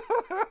 Yeah.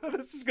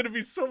 This is going to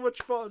be so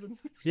much fun.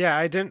 Yeah,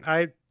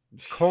 I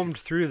combed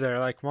through there.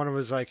 Like, one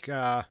was like,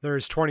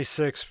 there's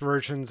 26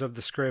 versions of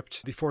the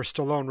script before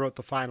Stallone wrote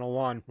the final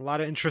one. A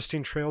lot of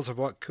interesting trails of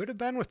what could have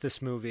been with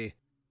this movie.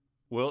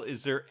 Well,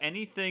 is there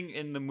anything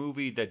in the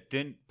movie that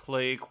didn't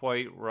play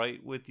quite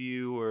right with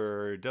you,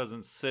 or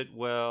doesn't sit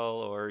well,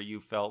 or you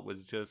felt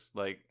was just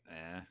like,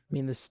 eh? I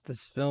mean, this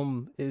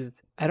film is,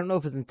 I don't know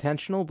if it's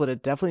intentional, but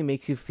it definitely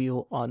makes you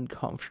feel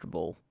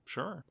uncomfortable.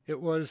 Sure. It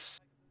was...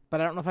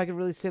 But I don't know if I could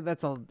really say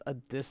that's a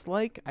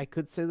dislike. I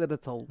could say that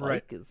it's a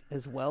like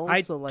as well.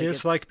 I so, like,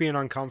 dislike being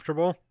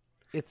uncomfortable.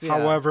 It's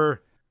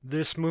However,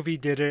 this movie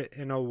did it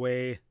in a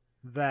way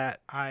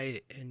that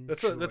I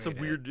enjoyed. That's a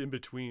weird in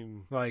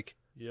between. Like,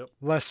 yep.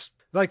 Less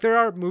Like, there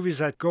are movies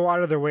that go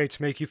out of their way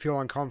to make you feel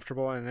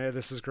uncomfortable and, hey,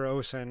 this is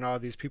gross and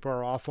these people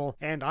are awful.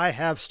 And I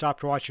have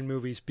stopped watching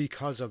movies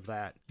because of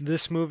that.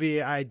 This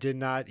movie, I did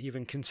not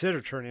even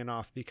consider turning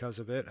off because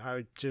of it.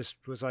 I just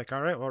was like,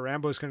 all right, well,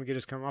 Rambo's going to get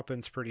his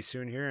comeuppance pretty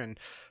soon here. And,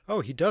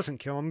 oh, he doesn't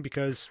kill him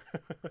because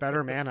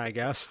better man, I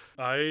guess.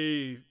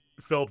 I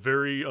felt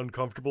very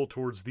uncomfortable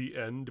towards the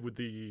end with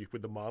the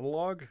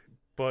monologue,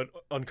 but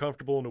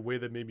uncomfortable in a way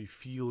that made me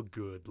feel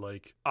good.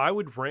 Like, I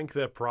would rank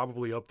that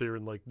probably up there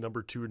in like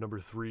number 2 or number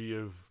 3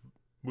 of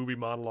movie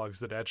monologues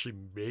that actually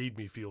made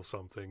me feel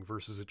something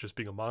versus it just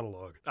being a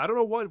monologue. I don't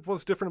know what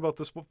was different about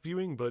this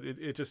viewing, but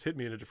it just hit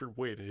me in a different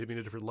way. It hit me in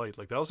a different light.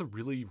 Like, that was a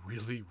really,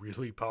 really,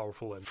 really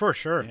powerful ending. For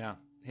sure. Yeah.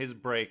 His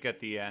break at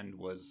the end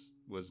was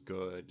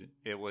good.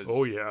 It was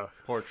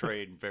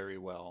portrayed very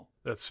well.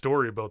 That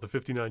story about the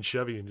 59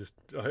 Chevy and just,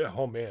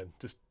 oh man,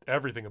 just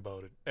everything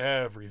about it.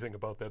 Everything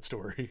about that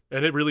story.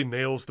 And it really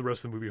nails the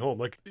rest of the movie home.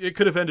 Like, it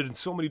could have ended in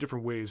so many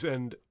different ways.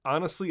 And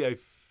honestly, I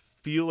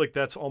feel like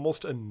that's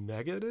almost a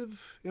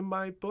negative in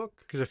my book.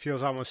 Because it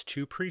feels almost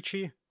too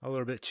preachy, a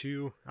little bit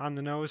too on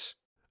the nose.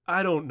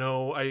 I don't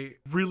know. I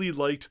really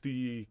liked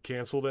the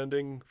canceled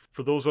ending.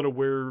 For those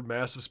unaware,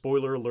 massive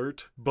spoiler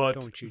alert, but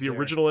the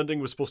original ending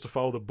was supposed to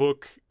follow the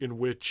book in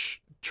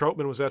which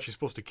Troutman was actually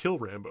supposed to kill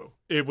Rambo.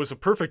 It was a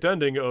perfect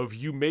ending of,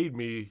 you made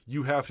me,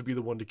 you have to be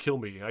the one to kill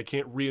me. I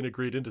can't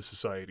reintegrate into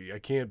society. I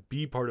can't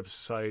be part of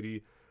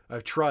society.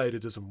 I've tried, it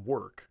doesn't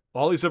work.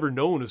 All he's ever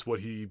known is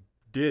what he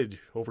did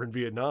over in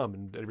Vietnam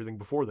and everything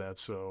before that.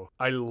 So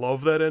I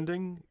love that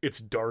ending. It's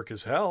dark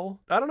as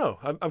hell. I don't know.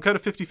 I'm kind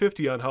of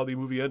 50-50 on how the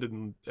movie ended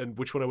and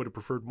which one I would have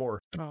preferred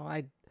more. Oh,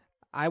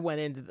 I went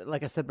into,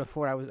 like I said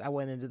before, I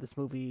went into this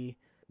movie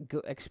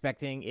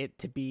expecting it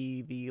to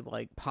be the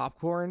like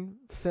popcorn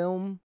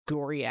film,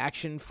 gory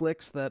action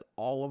flicks that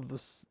all of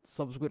the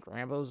subsequent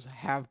Rambos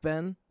have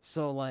been.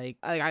 So like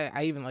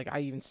I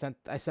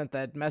sent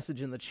that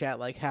message in the chat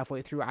like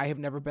halfway through. I have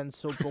never been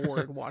so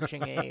bored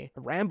watching a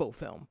Rambo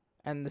film.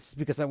 And this is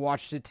because I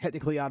watched it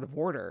technically out of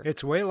order.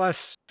 It's way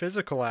less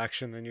physical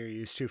action than you're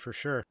used to, for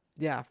sure.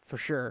 Yeah, for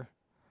sure.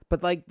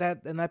 But like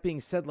that, and that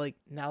being said, like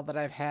now that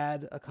I've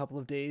had a couple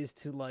of days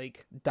to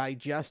like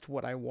digest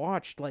what I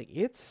watched, like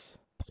it's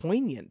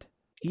poignant.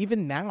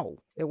 Even now.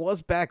 It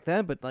was back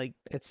then, but like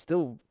it's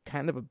still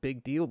kind of a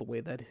big deal the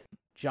way that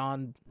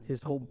John,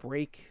 his whole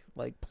break,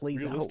 like plays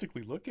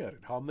Realistically, look at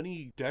it. How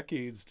many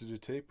decades did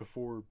it take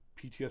before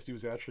PTSD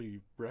was actually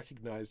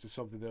recognized as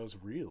something that was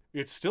real?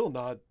 It's still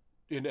not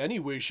in any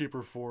way, shape,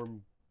 or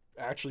form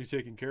actually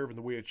taken care of in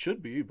the way it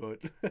should be, but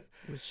it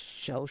was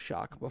shell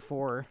shock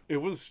before. It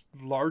was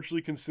largely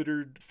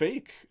considered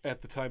fake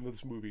at the time of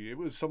this movie. It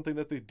was something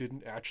that they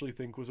didn't actually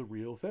think was a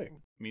real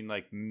thing. I mean,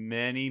 like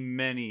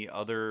many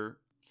other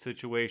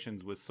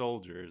situations with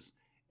soldiers,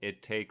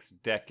 it takes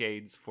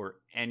decades for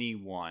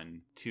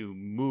anyone to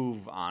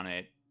move on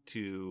it,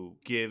 to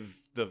give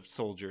the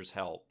soldiers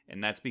help.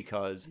 And that's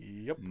because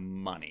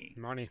money.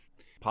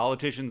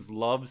 Politicians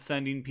love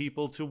sending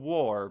people to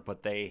war,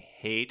 but they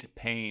hate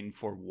paying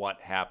for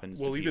what happens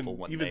to people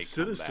when they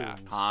come back.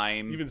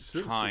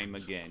 Time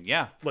again.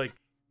 Yeah. Like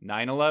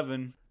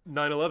 9/11.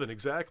 9/11,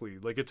 exactly.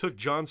 Like, it took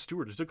Jon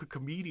Stewart, it took a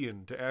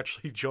comedian to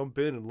actually jump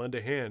in and lend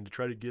a hand to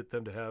try to get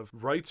them to have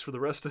rights for the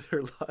rest of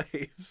their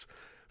lives.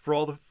 For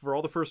all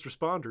the first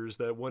responders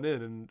that went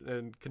in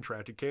and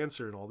contracted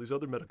cancer and all these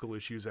other medical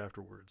issues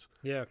afterwards.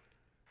 Yeah.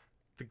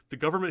 The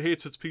government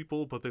hates its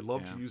people, but they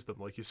love to use them,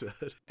 like you said.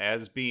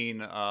 As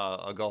being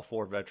a Gulf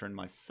War veteran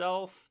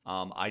myself,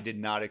 I did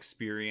not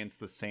experience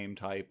the same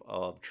type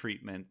of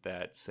treatment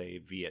that, say,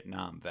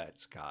 Vietnam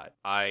vets got.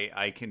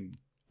 I can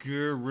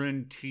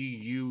guarantee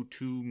you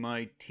to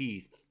my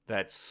teeth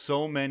that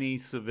so many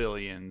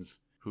civilians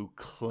who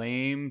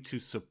claim to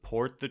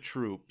support the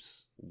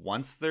troops,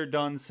 once they're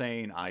done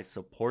saying, I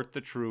support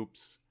the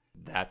troops,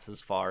 that's as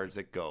far as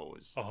it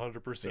goes.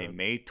 100%.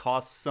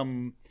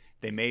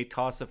 They may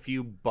toss a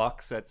few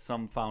bucks at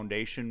some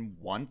foundation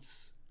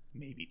once,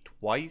 maybe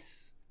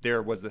twice.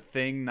 There was a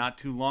thing not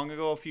too long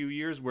ago, a few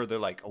years, where they're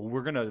like, oh,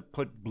 we're going to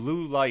put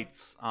blue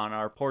lights on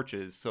our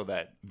porches so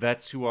that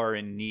vets who are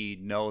in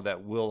need know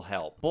that we'll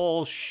help.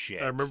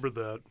 Bullshit. I remember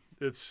that.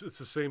 It's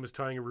the same as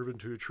tying a ribbon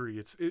to a tree.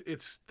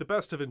 It's the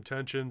best of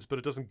intentions, but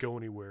it doesn't go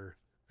anywhere.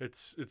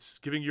 It's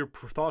giving your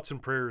thoughts and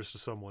prayers to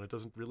someone. It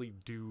doesn't really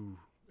do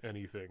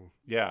anything.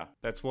 Yeah,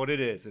 that's what it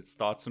is. It's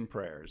thoughts and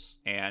prayers.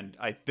 And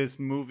this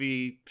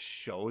movie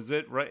shows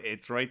it right.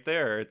 It's right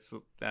there. It's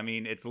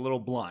a little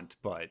blunt,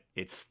 but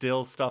it's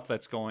still stuff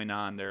that's going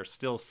on. There are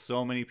still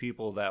so many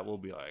people that will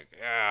be like,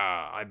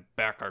 yeah, I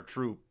back our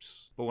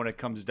troops. But when it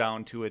comes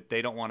down to it,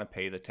 they don't want to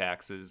pay the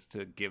taxes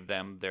to give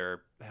them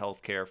their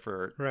health care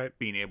for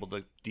being able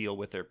to deal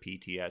with their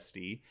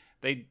PTSD.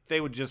 They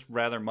would just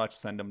rather much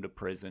send them to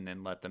prison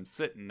and let them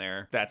sit in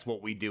there. That's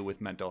what we do with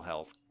mental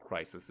health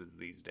crises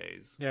these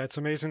days. Yeah, it's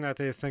amazing that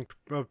they think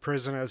of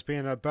prison as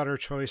being a better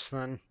choice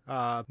than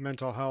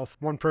mental health.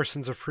 One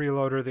person's a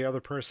freeloader, the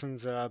other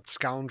person's a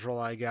scoundrel,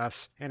 I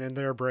guess. And in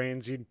their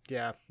brains,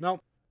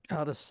 nope.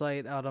 Out of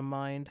sight, out of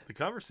mind. The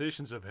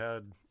conversations I've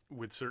had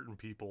with certain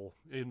people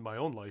in my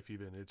own life.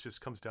 Even it just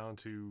comes down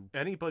to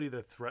anybody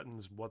that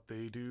threatens what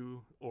they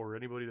do or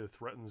anybody that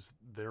threatens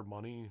their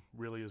money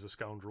really is a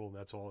scoundrel, and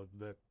that's all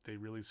that they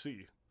really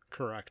see.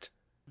 Correct.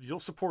 You'll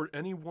support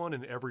anyone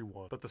and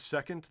everyone, but the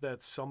second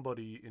that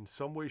somebody in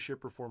some way,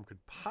 shape, or form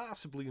could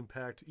possibly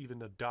impact even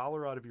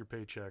 $1 out of your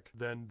paycheck,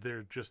 then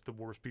they're just the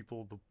worst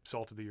people, the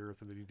salt of the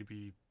earth, and they need to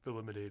be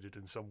eliminated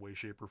in some way,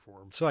 shape, or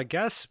form. So I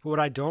guess what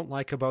I don't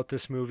like about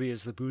this movie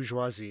is the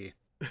bourgeoisie.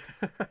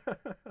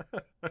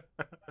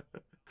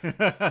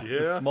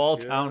 The small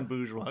town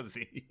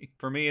bourgeoisie.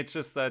 For me, it's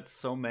just that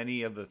so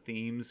many of the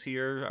themes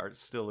here are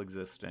still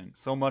existent.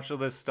 So much of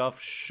this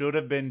stuff should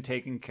have been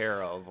taken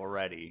care of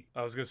already.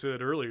 I was going to say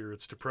that earlier.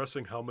 It's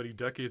depressing how many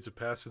decades have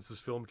passed since this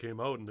film came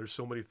out, and there's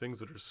so many things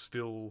that are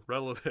still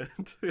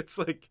relevant. It's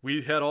like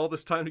we had all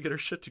this time to get our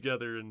shit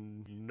together,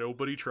 and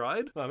nobody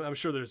tried. I'm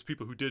sure there's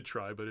people who did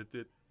try, but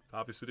it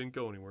obviously didn't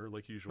go anywhere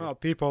like usual. Well,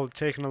 people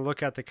taking a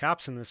look at the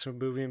cops in this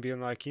movie and being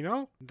like,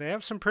 they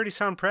have some pretty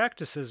sound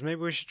practices. Maybe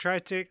we should try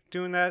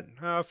doing that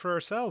for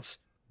ourselves.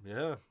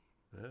 Yeah.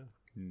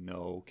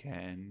 No,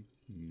 Ken.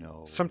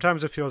 No.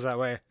 Sometimes it feels that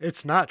way.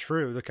 It's not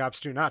true. The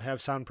cops do not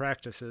have sound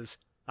practices.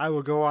 I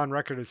will go on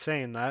record as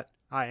saying that.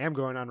 I am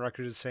going on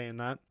record as saying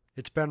that.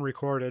 It's been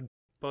recorded.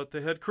 But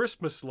they had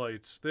Christmas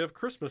lights. They have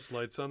Christmas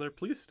lights on their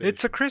police station.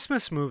 It's a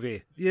Christmas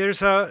movie.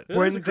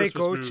 When they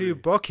go to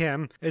book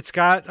him, it's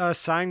got a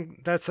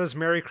sign that says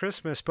Merry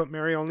Christmas, but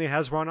Mary only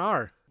has one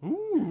R.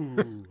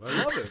 Ooh,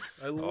 I love it.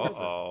 I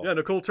love it. Yeah,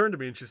 Nicole turned to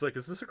me and she's like,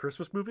 "Is this a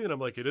Christmas movie?" And I'm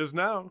like, "It is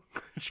now."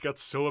 She got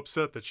so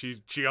upset that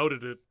she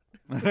outed it.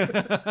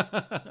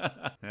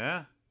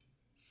 Yeah.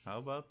 How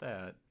about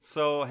that?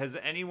 So, has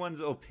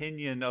anyone's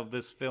opinion of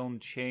this film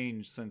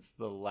changed since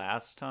the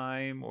last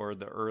time or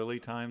the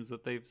early times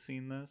that they've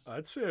seen this?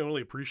 I'd say I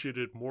only appreciate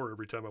it more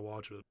every time I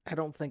watch it. I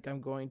don't think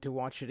I'm going to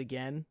watch it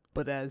again,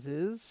 but as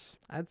is,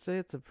 I'd say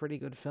it's a pretty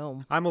good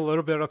film. I'm a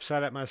little bit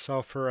upset at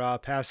myself for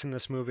passing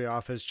this movie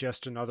off as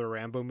just another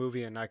Rambo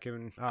movie and not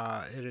giving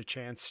it a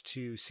chance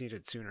to see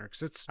it sooner,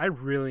 because I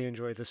really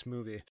enjoy this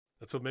movie.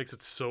 That's what makes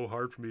it so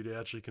hard for me to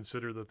actually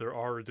consider that there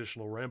are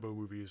additional Rambo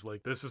movies.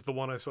 Like, this is the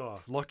one I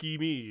saw. Lucky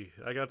me.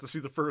 I got to see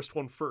the first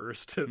one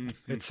first.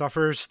 It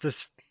suffers,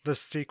 the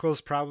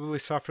sequels probably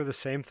suffer the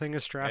same thing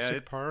as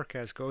Jurassic Park,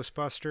 as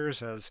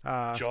Ghostbusters, as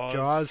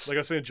Jaws. Like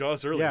I was saying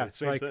Jaws earlier, yeah,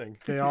 same thing.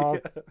 They all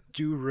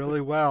do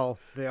really well.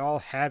 They all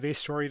have a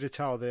story to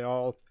tell. They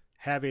all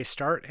have a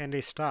start and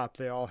a stop.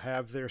 They all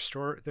have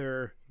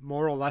their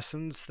moral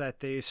lessons that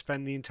they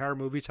spend the entire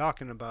movie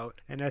talking about.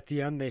 And at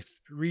the end, they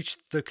reach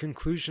the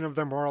conclusion of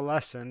their moral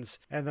lessons.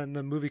 And then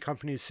the movie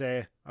companies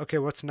say, okay,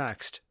 what's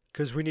next?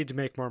 Because we need to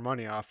make more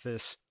money off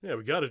this. Yeah,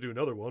 we got to do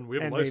another one. We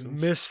have a license. And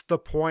they miss the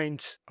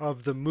point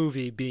of the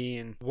movie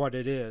being what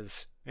it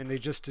is. And they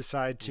just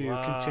decide to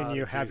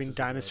continue having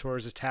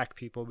dinosaurs attack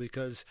people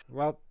because,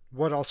 well,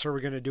 what else are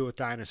we going to do with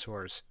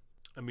dinosaurs?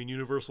 I mean,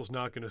 Universal's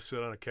not going to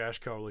sit on a cash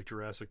cow like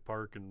Jurassic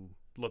Park and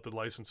let the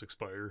license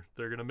expire.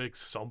 They're going to make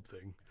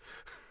something.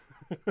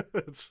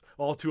 It's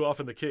all too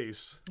often the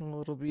case.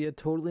 Well, it'll be a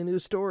totally new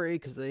story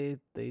because they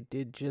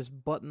did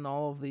just button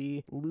all of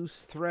the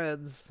loose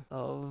threads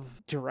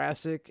of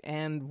Jurassic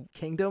and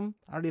Kingdom.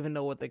 I don't even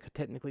know what they could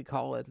technically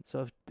call it.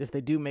 So if they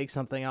do make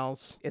something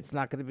else, it's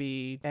not going to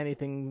be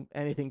anything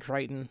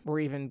Crichton or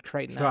even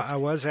Crichton. I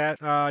was at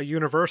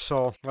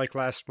Universal like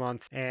last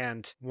month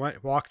and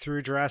walked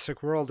through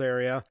Jurassic World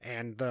area,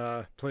 and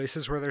the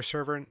places where they're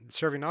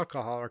serving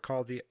alcohol are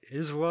called the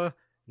Isla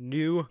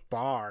New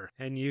Bar,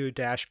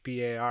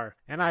 NU-BAR,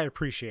 and I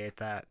appreciate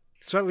that.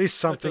 So at least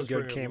something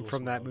good came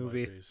from that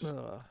movie.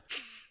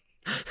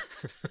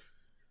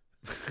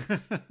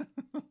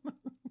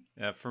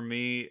 Yeah, for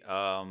me,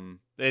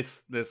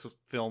 this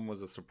film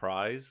was a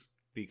surprise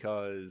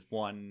because,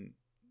 one,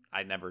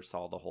 I never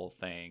saw the whole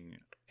thing,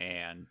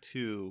 and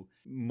two,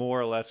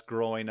 more or less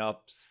growing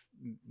up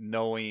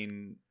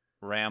knowing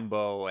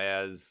Rambo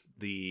as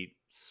the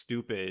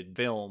stupid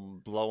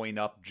film blowing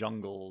up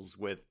jungles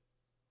with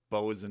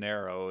bows and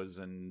arrows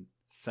and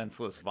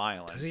senseless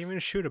violence. Doesn't even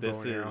shoot a bow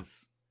and arrow. This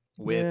is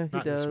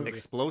with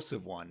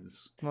explosive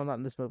ones. Well, not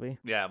in this movie.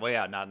 Yeah,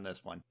 not in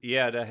this one.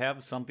 Yeah, to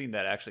have something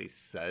that actually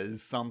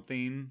says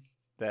something,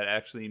 that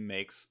actually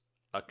makes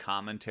a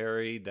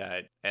commentary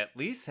that at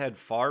least had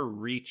far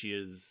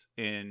reaches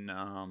in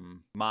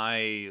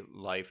my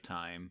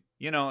lifetime.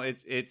 You know,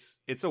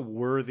 it's a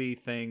worthy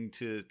thing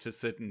to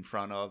sit in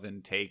front of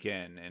and take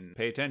in and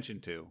pay attention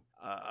to.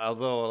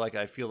 Although, like,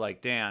 I feel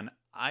like Dan,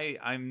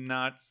 I'm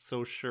not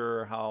so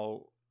sure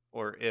how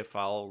or if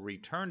I'll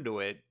return to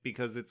it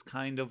because it's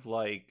kind of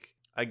like,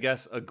 I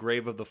guess, a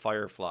Grave of the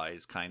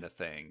Fireflies kind of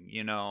thing.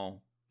 You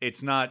know,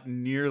 it's not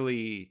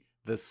nearly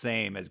the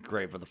same as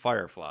Grave of the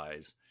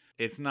Fireflies.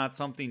 It's not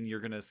something you're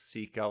going to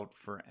seek out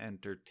for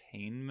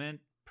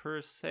entertainment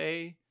per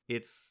se.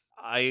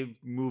 I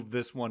move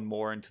this one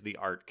more into the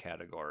art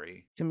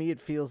category. To me, it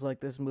feels like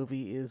this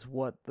movie is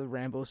what the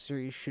Rambo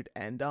series should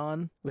end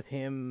on, with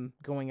him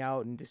going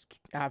out and just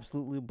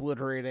absolutely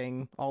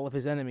obliterating all of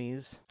his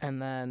enemies, and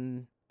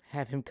then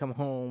have him come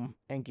home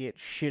and get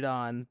shit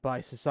on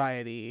by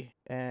society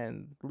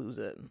and lose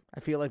it. I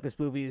feel like this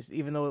movie is,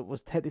 even though it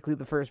was technically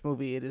the first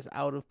movie, it is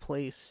out of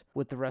place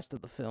with the rest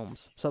of the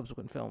films,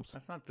 subsequent films.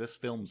 That's not this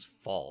film's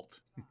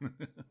fault.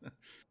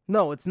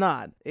 No, it's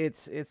not.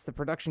 It's the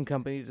production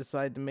company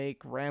decided to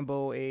make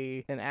Rambo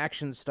an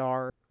action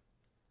star.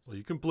 Well,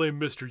 you can blame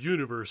Mr.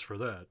 Universe for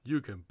that.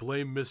 You can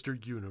blame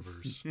Mr.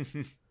 Universe.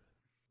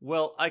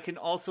 Well, I can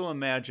also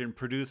imagine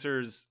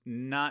producers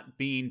not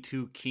being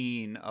too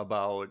keen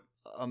about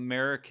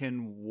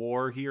American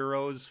war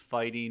heroes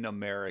fighting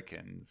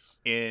Americans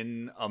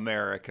in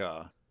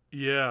America.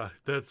 Yeah,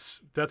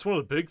 that's one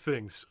of the big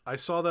things. I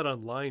saw that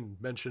online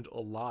mentioned a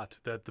lot,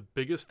 that the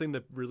biggest thing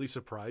that really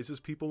surprises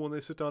people when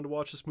they sit down to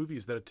watch this movie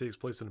is that it takes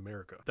place in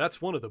America.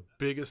 That's one of the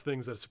biggest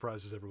things that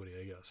surprises everybody,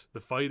 I guess. The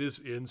fight is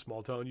in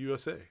small town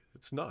USA.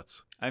 It's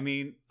nuts. I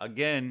mean,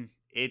 again,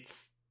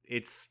 it's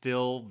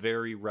still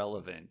very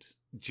relevant.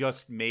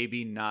 Just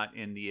maybe not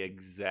in the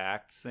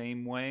exact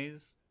same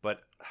ways,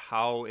 but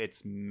how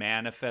it's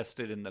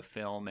manifested in the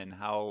film and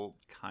how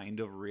kind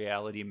of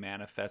reality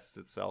manifests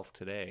itself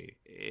today.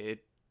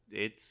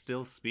 It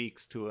still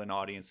speaks to an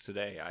audience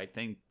today. I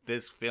think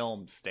this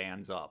film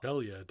stands up.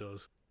 Hell yeah, it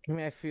does. I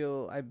mean, I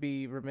feel I'd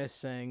be remiss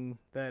saying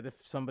that if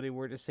somebody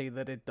were to say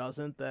that it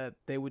doesn't, that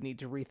they would need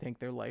to rethink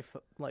their life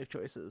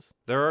choices.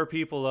 There are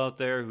people out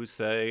there who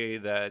say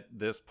that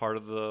this part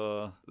of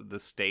the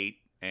state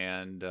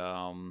and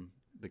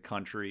the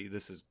country,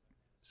 this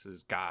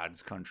is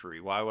God's country.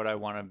 Why would I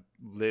want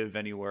to live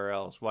anywhere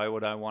else? Why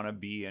would I want to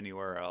be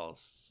anywhere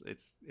else?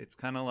 It's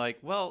kind of like,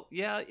 well,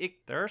 yeah,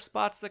 there are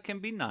spots that can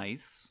be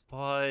nice,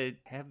 but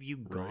have you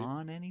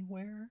gone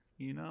anywhere?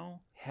 You know,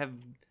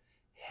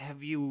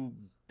 have you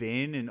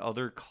been in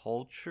other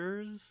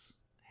cultures?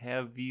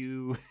 Have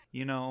you,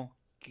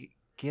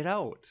 get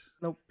out.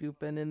 Nope, you've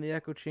been in the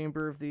echo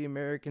chamber of the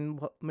American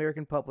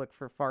public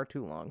for far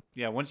too long.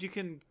 Yeah, once you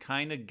can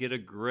kind of get a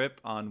grip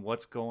on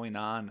what's going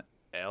on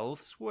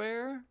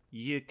elsewhere,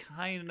 you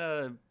kind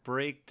of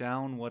break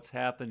down what's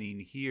happening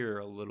here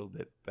a little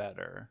bit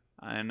better.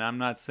 And I'm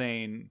not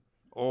saying,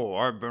 oh,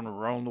 I've been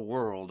around the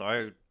world,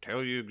 I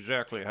tell you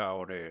exactly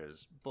how it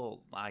is.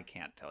 Well, I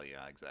can't tell you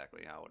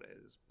exactly how it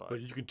is, but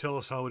you can tell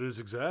us how it is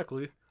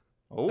exactly.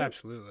 Oh,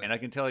 absolutely. And I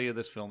can tell you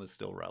this film is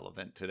still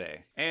relevant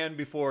today. And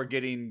before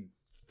getting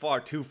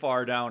too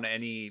far down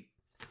any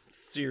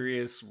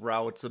serious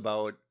routes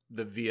about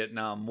the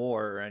Vietnam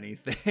War or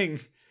anything,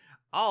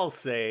 I'll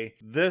say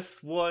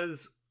this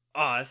was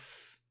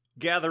us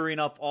gathering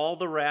up all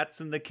the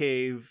rats in the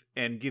cave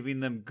and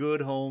giving them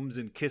good homes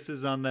and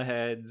kisses on the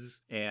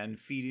heads and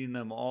feeding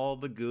them all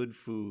the good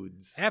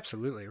foods.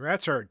 Absolutely.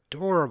 Rats are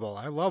adorable.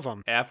 I love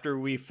them. After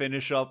we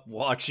finish up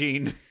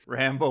watching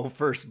Rambo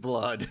First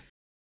Blood.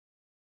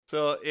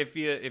 So if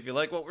you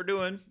like what we're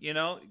doing,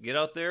 get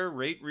out there,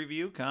 rate,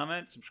 review,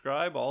 comment,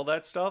 subscribe, all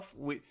that stuff.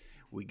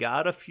 We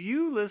got a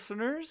few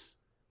listeners.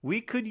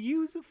 We could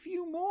use a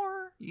few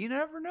more. You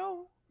never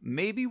know.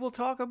 Maybe we'll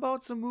talk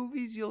about some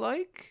movies you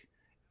like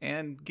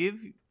and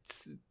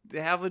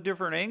have a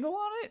different angle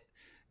on it.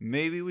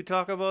 Maybe we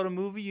talk about a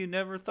movie you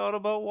never thought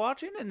about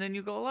watching, and then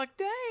you go like,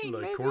 dang,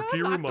 like maybe Corky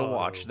I'd like Romano. to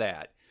watch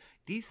that.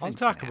 I'll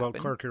talk about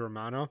Corky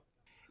Romano.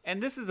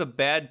 And this is a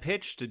bad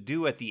pitch to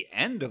do at the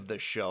end of the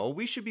show.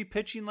 We should be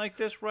pitching like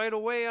this right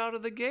away out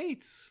of the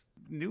gates.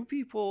 New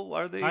people,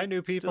 are they Hi,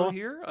 new people. still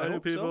here? Hi, new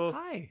hope people. So.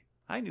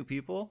 Hi, new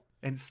people.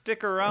 And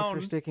stick Thanks around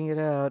for sticking it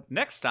out.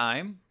 next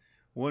time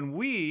when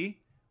we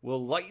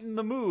will lighten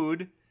the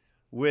mood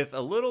with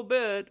a little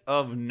bit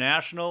of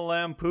National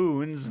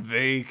Lampoon's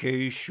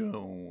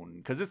Vacation.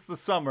 Because it's the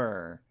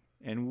summer,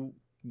 and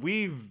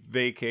we've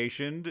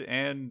vacationed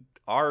and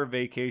are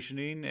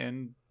vacationing,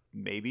 and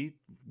maybe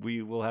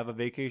we will have a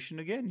vacation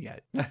again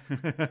yet.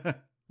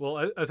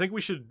 Well, I think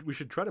we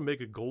should try to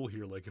make a goal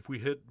here. Like, if we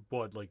hit,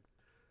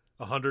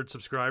 100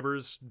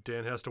 subscribers,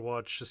 Dan has to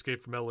watch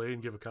Escape from LA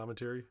and give a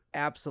commentary?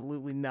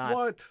 Absolutely not.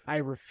 What? I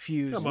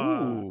refuse. Come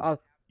on.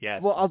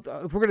 Yes. Well,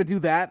 if we're going to do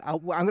that, I'm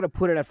going to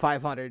put it at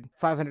 500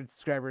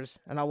 subscribers,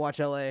 and I'll watch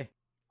LA.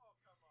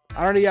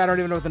 I don't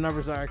even know what the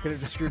numbers are. I could have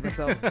just screwed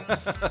myself.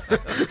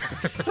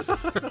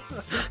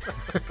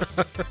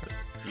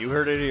 You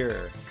heard it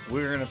here.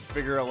 We're going to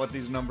figure out what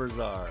these numbers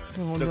are.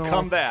 Oh, so no.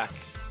 come back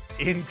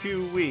in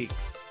 2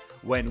 weeks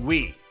when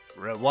we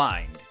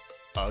rewind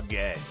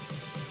again.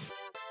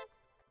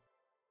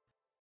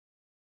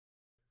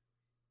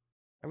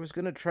 I was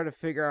going to try to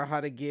figure out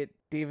how to get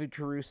David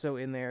Caruso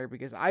in there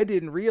because I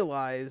didn't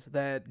realize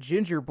that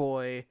Ginger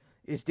Boy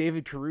is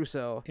David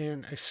Caruso.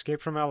 In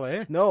Escape from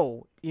LA?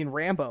 No, in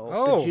Rambo,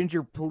 Oh. the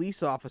ginger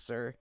police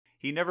officer.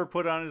 He never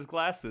put on his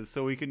glasses,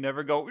 so he could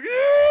never go,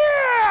 "Yeah!"